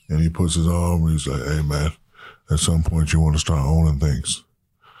 And he puts his arm, and he's like, hey, man, at some point you want to start owning things.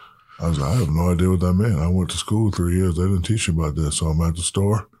 I was like, I have no idea what that meant. I went to school 3 years. They didn't teach me about this. So I'm at the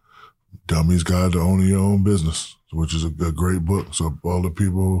store. Dummy's Guide to Owning Your Own Business, which is a great book. So all the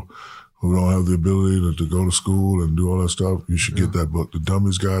people who don't have the ability to go to school and do all that stuff, you should get that book, The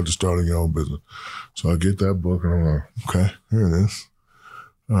Dummy's Guide to Starting Your Own Business. So I get that book and I'm like, okay, here it is.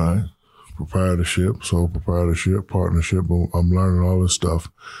 All right. Proprietorship, sole proprietorship, partnership. I'm learning all this stuff.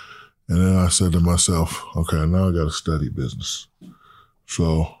 And then I said to myself, okay, now I got to study business.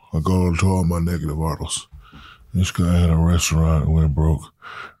 So I go to all my negative articles. This guy had a restaurant and went broke.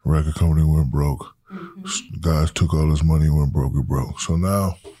 A record company went broke. Guys took all his money and went broke. It broke. So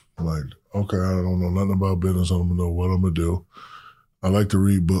now I'm like, okay, I don't know nothing about business. I don't know what I'm going to do. I like to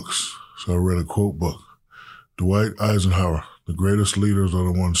read books. So I read a quote book. Dwight Eisenhower. The greatest leaders are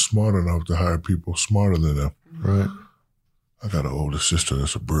the ones smart enough to hire people smarter than them. Right. I got an older sister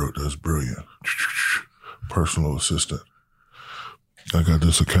that's brilliant. Personal assistant. I got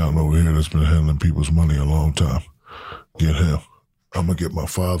this accountant over here that's been handling people's money a long time. Get him. I'm going to get my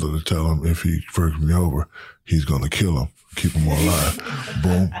father to tell him if he fucks me over, he's going to kill him, keep him alive.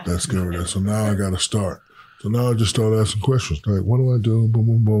 Boom. That's good. So now I got to start. So now I just start asking questions. Like, what do I do? Boom,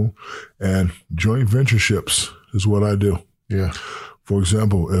 boom, boom. And joint ventureships is what I do. Yeah. For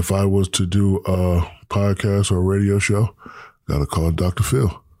example, if I was to do a podcast or a radio show, got to call Dr.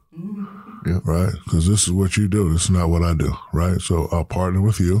 Phil. Yeah. Right? Because this is what you do. This is not what I do. Right? So I'll partner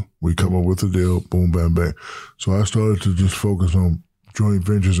with you. We come up with a deal. Boom, bam, bang. So I started to just focus on joint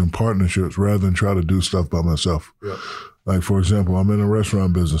ventures and partnerships rather than try to do stuff by myself. Yeah. Like, for example, I'm in a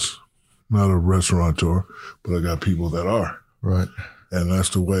restaurant business. Not a restaurateur, but I got people that are. Right. And that's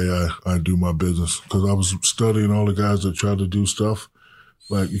the way I do my business. Because I was studying all the guys that try to do stuff.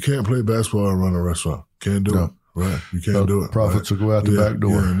 Like, you can't play basketball and run a restaurant. Can't do it. Right. You can't do it. Profits right? will go out the back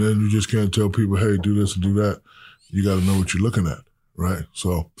door. Yeah. And then you just can't tell people, hey, do this and do that. You got to know what you're looking at. Right.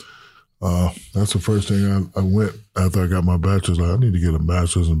 So that's the first thing I went after I got my bachelor's. Like, I need to get a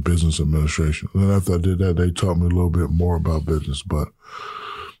master's in business administration. And then after I did that, they taught me a little bit more about business. But,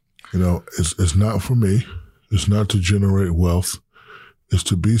 you know, it's not for me. It's not to generate wealth. It's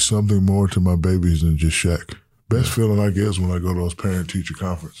to be something more to my babies than just Shaq. Best feeling I get is when I go to those parent-teacher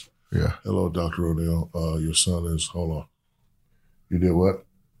conference. Yeah. Hello, Dr. O'Neill. Your son is, hold on. You did what?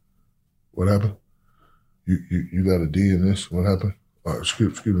 What happened? You got a D in this? What happened? All right,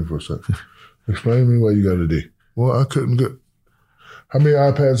 excuse me for a second. Explain to me why you got a D. Well, I couldn't get. How many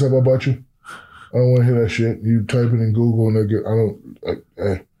iPads have I bought you? I don't want to hear that shit. You type it in Google and they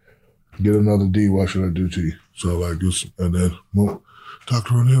get, get another D. What should I do to you? So like this, and then, well,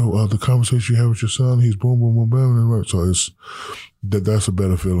 Dr. O'Neill, the conversation you have with your son, he's boom, boom, boom, boom, and right. So that's a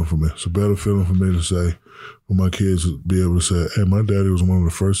better feeling for me. It's a better feeling for me to say, for my kids to be able to say, hey, my daddy was one of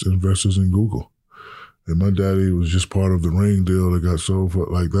the first investors in Google. And my daddy was just part of the Ring deal that got sold for,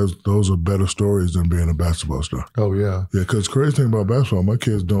 like, those are better stories than being a basketball star. Oh, yeah. Yeah, because the crazy thing about basketball, my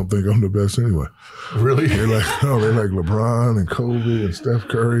kids don't think I'm the best anyway. Really? They like LeBron and Kobe and Steph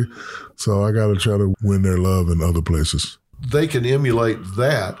Curry. So I got to try to win their love in other places. They can emulate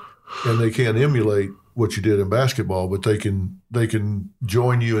that, and they can't emulate what you did in basketball, but they can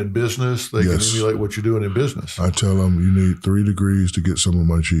join you in business. They can emulate what you're doing in business. I tell them, you need 3 degrees to get some of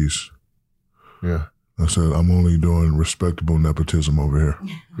my cheese. Yeah. I said, I'm only doing respectable nepotism over here.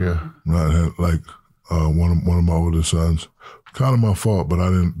 Yeah. Not like one of my older sons. Kind of my fault, but I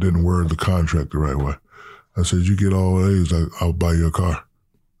didn't word the contract the right way. I said, you get all A's, I'll buy you a car.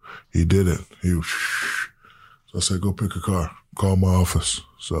 He did it. So I said, go pick a car. Call my office.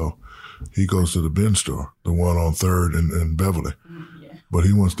 So he goes to the Benz store, the one on 3rd in Beverly. Yeah. But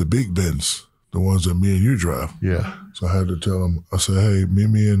he wants the big Benz, the ones that me and you drive. Yeah. So I had to tell him, I said, hey, meet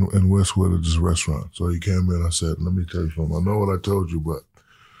me in Westwood at this restaurant. So he came in, I said, let me tell you something. I know what I told you, but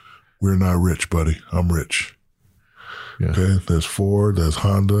we're not rich, buddy. I'm rich. Yeah. Okay? There's Ford, there's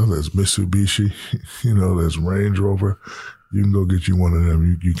Honda, there's Mitsubishi, there's Range Rover. You can go get you one of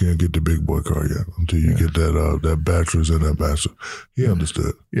them. You can't get the big boy car yet until you get that bachelor's and that master. He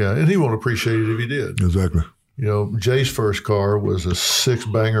understood. Yeah, and he won't appreciate it if he did. Exactly. Jay's first car was a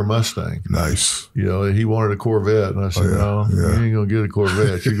 6-banger Mustang. Nice. He wanted a Corvette. And I said, no, you ain't going to get a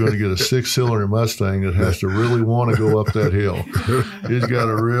Corvette. You're going to get a 6-cylinder Mustang that has to really want to go up that hill. He's got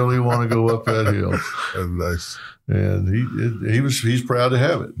to really want to go up that hill. That's nice. And he's proud to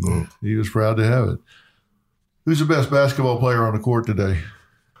have it. Mm. He was proud to have it. Who's the best basketball player on the court today?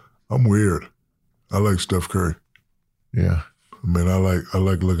 I'm weird. I like Steph Curry. Yeah. I mean, I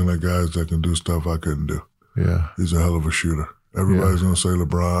like looking at guys that can do stuff I couldn't do. Yeah. He's a hell of a shooter. Everybody's going to say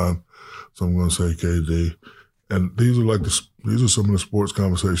LeBron. Some going to say KD. And these are some of the sports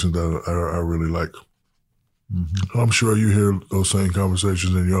conversations that I really like. Mm-hmm. I'm sure you hear those same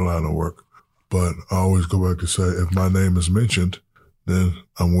conversations in your line of work. But I always go back to say, if my name is mentioned, then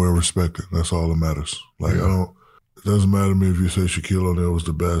I'm well respected. That's all that matters. Like, It doesn't matter to me if you say Shaquille O'Neal was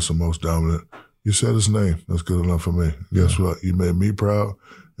the best or most dominant. You said his name. That's good enough for me. Guess what? You made me proud,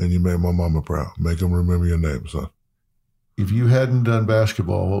 and you made my mama proud. Make them remember your name, son. If you hadn't done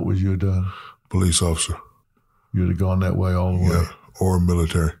basketball, what would you have done? Police officer. You'd have gone that way all the way. Yeah, or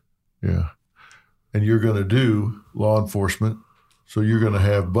military. Yeah. And you're going to do law enforcement, so you're going to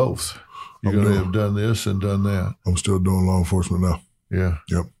have both. You're going to have done this and done that. I'm still doing law enforcement now. Yeah.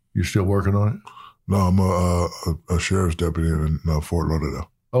 Yep. You're still working on it? No, I'm a sheriff's deputy in Fort Lauderdale.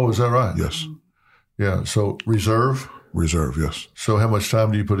 Oh, is that right? Yes. Yeah. So reserve? Reserve, yes. So how much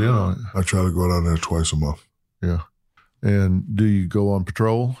time do you put in on it? I try to go down there twice a month. Yeah. And do you go on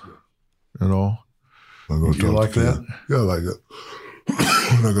patrol and all? I go Do you like that? Yeah, I like it.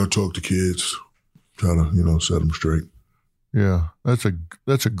 I go talk to kids, try to, set them straight. Yeah. That's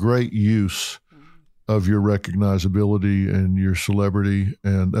a great use of your recognizability and your celebrity,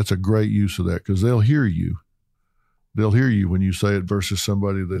 and that's a great use of that because they'll hear you. They'll hear you when you say it versus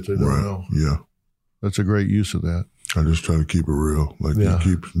somebody that they don't know. Yeah. That's a great use of that. I just try to keep it real. Like you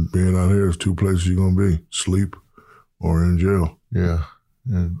keep being out here, there's two places you're going to be, sleep or in jail. Yeah.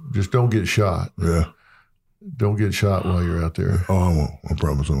 And just don't get shot. Yeah. Don't get shot while you're out there. Oh, I won't. I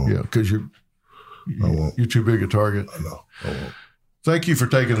promise I won't. Yeah, because you're too big a target. I know. I won't. Thank you for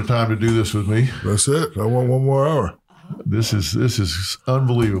taking the time to do this with me. That's it. I want one more hour. This is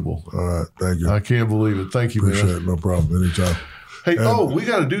unbelievable. All right. Thank you. I can't believe it. Thank you, Appreciate man. it. No problem. Anytime. Hey, we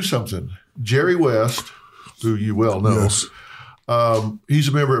got to do something. Jerry West, who you well know, Yes. he's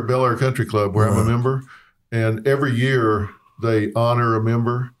a member at Bel Air Country Club, where I'm a member. And every year they honor a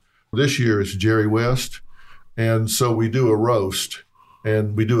member. This year it's Jerry West. And so we do a roast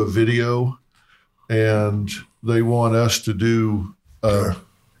and we do a video. And they want us to do a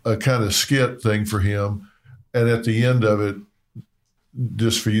kind of skit thing for him. And at the end of it,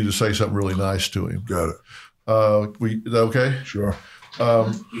 just for you to say something really nice to him. Got it. Is that okay? Sure.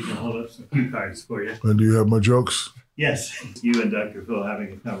 You can hold up some cue cards for you. And do you have my jokes? Yes. You and Dr. Phil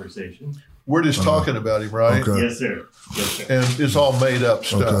having a conversation. We're just talking about him, right? Okay. Yes, sir. Yes, sir. And it's all made up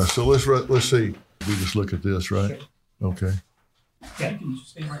stuff. Okay. So let's see. We just look at this, right? Sure. Okay. Yeah, can you just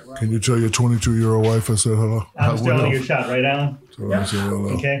stay right where Can you tell your 22-year-old wife I said hello? I'm stealing your shot, right, Alan? Tell her I said hello.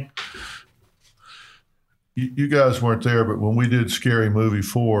 Okay. You guys weren't there, but when we did Scary Movie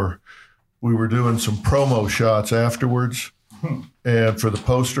 4, we were doing some promo shots afterwards and for the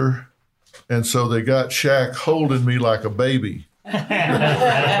poster. And so they got Shaq holding me like a baby.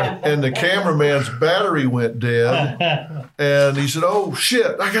 And the cameraman's battery went dead. And he said, "Oh,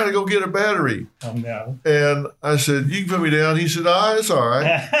 shit, I got to go get a battery." Oh, no. And I said, "You can put me down." He said, "Ah, it's all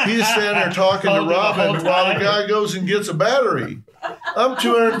right." He's standing there talking to Robin while the guy goes and gets a battery. I'm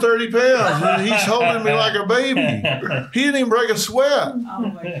 230 pounds, and he's holding me like a baby. He didn't even break a sweat.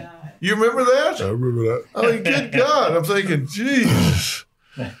 Oh, my God. You remember that? I remember that. I mean, good God. I'm thinking, Jesus.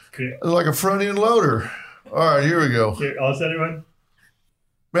 Like a front end loader. All right, here we go. Here, all set, everyone?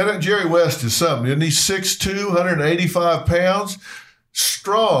 Man, that Jerry West is something. Isn't he 6'2", 185 pounds?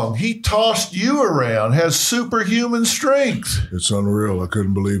 Strong. He tossed you around, has superhuman strength. It's unreal. I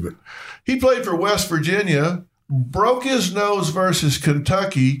couldn't believe it. He played for West Virginia, broke his nose versus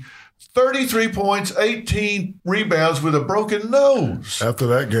Kentucky, 33 points, 18 rebounds with a broken nose. After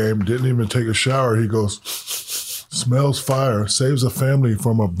that game, didn't even take a shower. He goes, smells fire, saves a family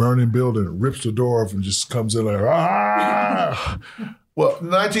from a burning building, rips the door off and just comes in there. Ah! Well,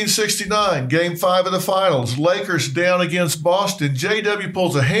 1969, Game 5 of the Finals, Lakers down against Boston. J.W.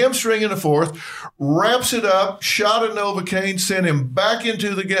 pulls a hamstring in the fourth, wraps it up, shot a Novocaine, sent him back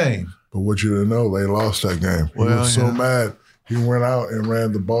into the game. But what you didn't know, they lost that game. He was so mad, he went out and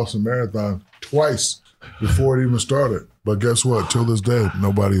ran the Boston Marathon twice before it even started. But guess what? Till this day,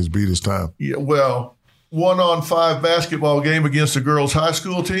 nobody has beat his time. Yeah, well, 1-on-5 basketball game against a girls' high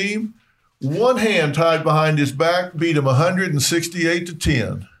school team. One hand tied behind his back, beat him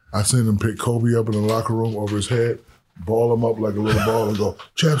 168-10. I seen him pick Kobe up in the locker room over his head, ball him up like a little ball and go,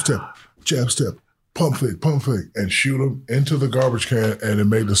 jab step, pump fake, and shoot him into the garbage can, and it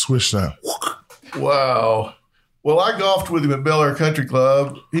made the swish sound. Wow. Well, I golfed with him at Bel Air Country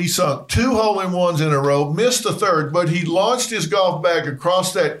Club. He sunk 2 hole-in-ones in a row, missed the third, but he launched his golf bag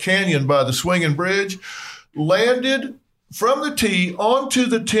across that canyon by the swinging bridge, landed from the tee onto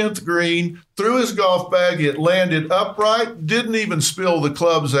the 10th green, threw his golf bag. It landed upright, didn't even spill the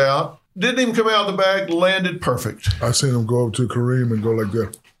clubs out, didn't even come out of the bag, landed perfect. I seen him go up to Kareem and go like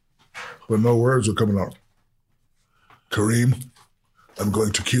that, but no words were coming out. Kareem, I'm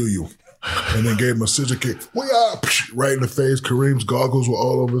going to kill you. And then gave him a scissor kick. Right in the face. Kareem's goggles were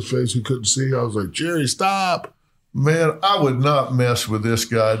all over his face. He couldn't see. I was like, Jerry, stop. Man, I would not mess with this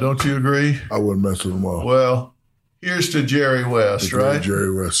guy. Don't you agree? I wouldn't mess with him all. Well, Here's to Jerry West, right?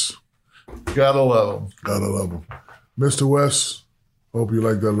 Jerry West. Gotta love him. Gotta love him. Mr. West, hope you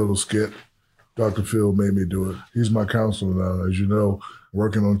like that little skit. Dr. Phil made me do it. He's my counselor now. As you know,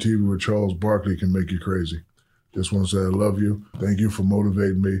 working on TV with Charles Barkley can make you crazy. Just want to say I love you. Thank you for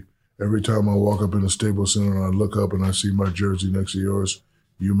motivating me. Every time I walk up in the Staples Center and I look up and I see my jersey next to yours,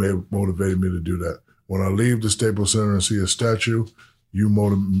 you motivated me to do that. When I leave the Staples Center and see a statue, you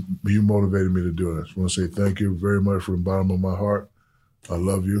motivated me to do it. I just want to say thank you very much from the bottom of my heart. I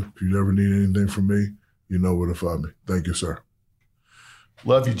love you. If you ever need anything from me, you know where to find me. Thank you, sir.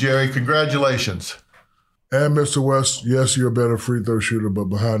 Love you, Jerry. Congratulations. And Mr. West, yes, you're a better free throw shooter, but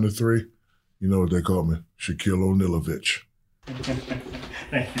behind the three, you know what they call me, Shaquille O'Nealovich.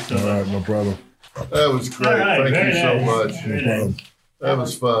 Thank you so much. All right, no problem. That was great. Right, Thank you so much. No problem. That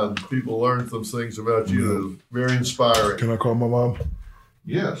was fun. People learned some things about you that was very inspiring. Can I call my mom?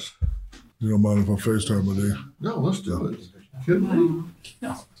 Yes. You don't mind if I FaceTime with you? No, let's do it. Kidding me?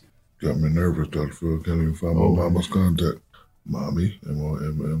 No. Got me nervous, Dr. Phil. Can't even find my mama's contact. Mommy,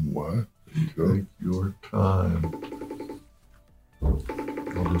 M-O-M-M-Y. Take your time.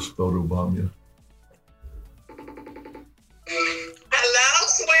 I'll just photobomb you. Hello,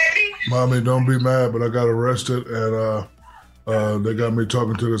 sweetie. Mommy, don't be mad, but I got arrested and they got me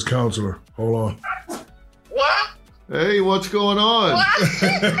talking to this counselor. Hold on. What? Hey, what's going on? What?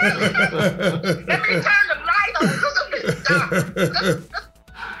 Let me turn the light on. Look at this stuff.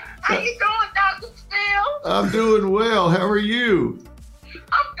 How you doing, Dr. Phil? I'm doing well. How are you?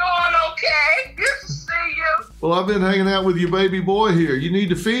 I'm doing okay. Good to see you. Well, I've been hanging out with your baby boy here. You need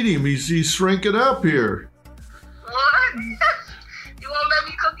to feed him. He's shrinking up here. What? You won't let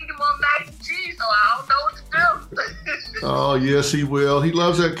me cook any more mac and cheese, so I don't know what to do. Oh, yes, he will. He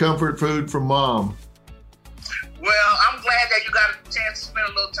loves that comfort food from Mom. Well, I'm glad that you got a chance to spend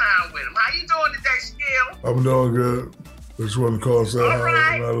a little time with him. How you doing today, Shaquille? I'm doing good. I just wanted to call and say hi,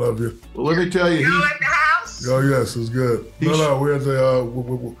 right. and I love you. Well, let me tell you, You at the house? Oh, yes, it's good. No, we're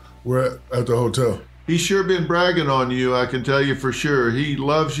at the hotel. he's sure been bragging on you, I can tell you for sure. He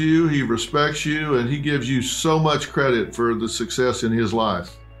loves you, he respects you, and he gives you so much credit for the success in his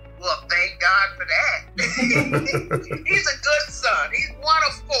life. Well, thank God for that. He's a good son. He's one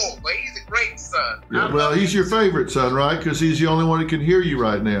of four, but he's a great son. Yeah, well, he's your favorite son, right? Because he's the only one that can hear you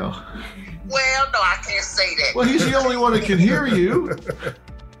right now. Well, no, I can't say that. Well, he's the only one that can hear you.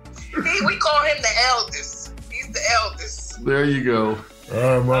 We call him the eldest. He's the eldest. There you go.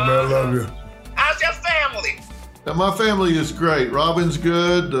 All right, my man, I love you. How's your family? Now, my family is great. Robin's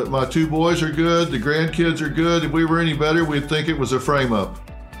good. My two boys are good. The grandkids are good. If we were any better, we'd think it was a frame-up.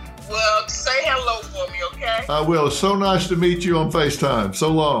 Well, say hello for me, okay? I will. It's so nice to meet you on FaceTime. So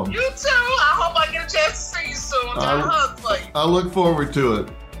long. You too. I hope I get a chance to see you soon. Got a hug for you. I look forward to it.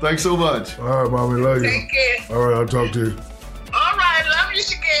 Thanks so much. All right, mommy, love you. Take care. All right, I'll talk to you. All right, love you,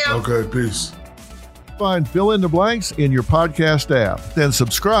 Shaquille. Okay, peace. Find Fill in the Blanks in your podcast app. Then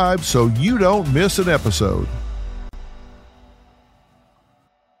subscribe so you don't miss an episode.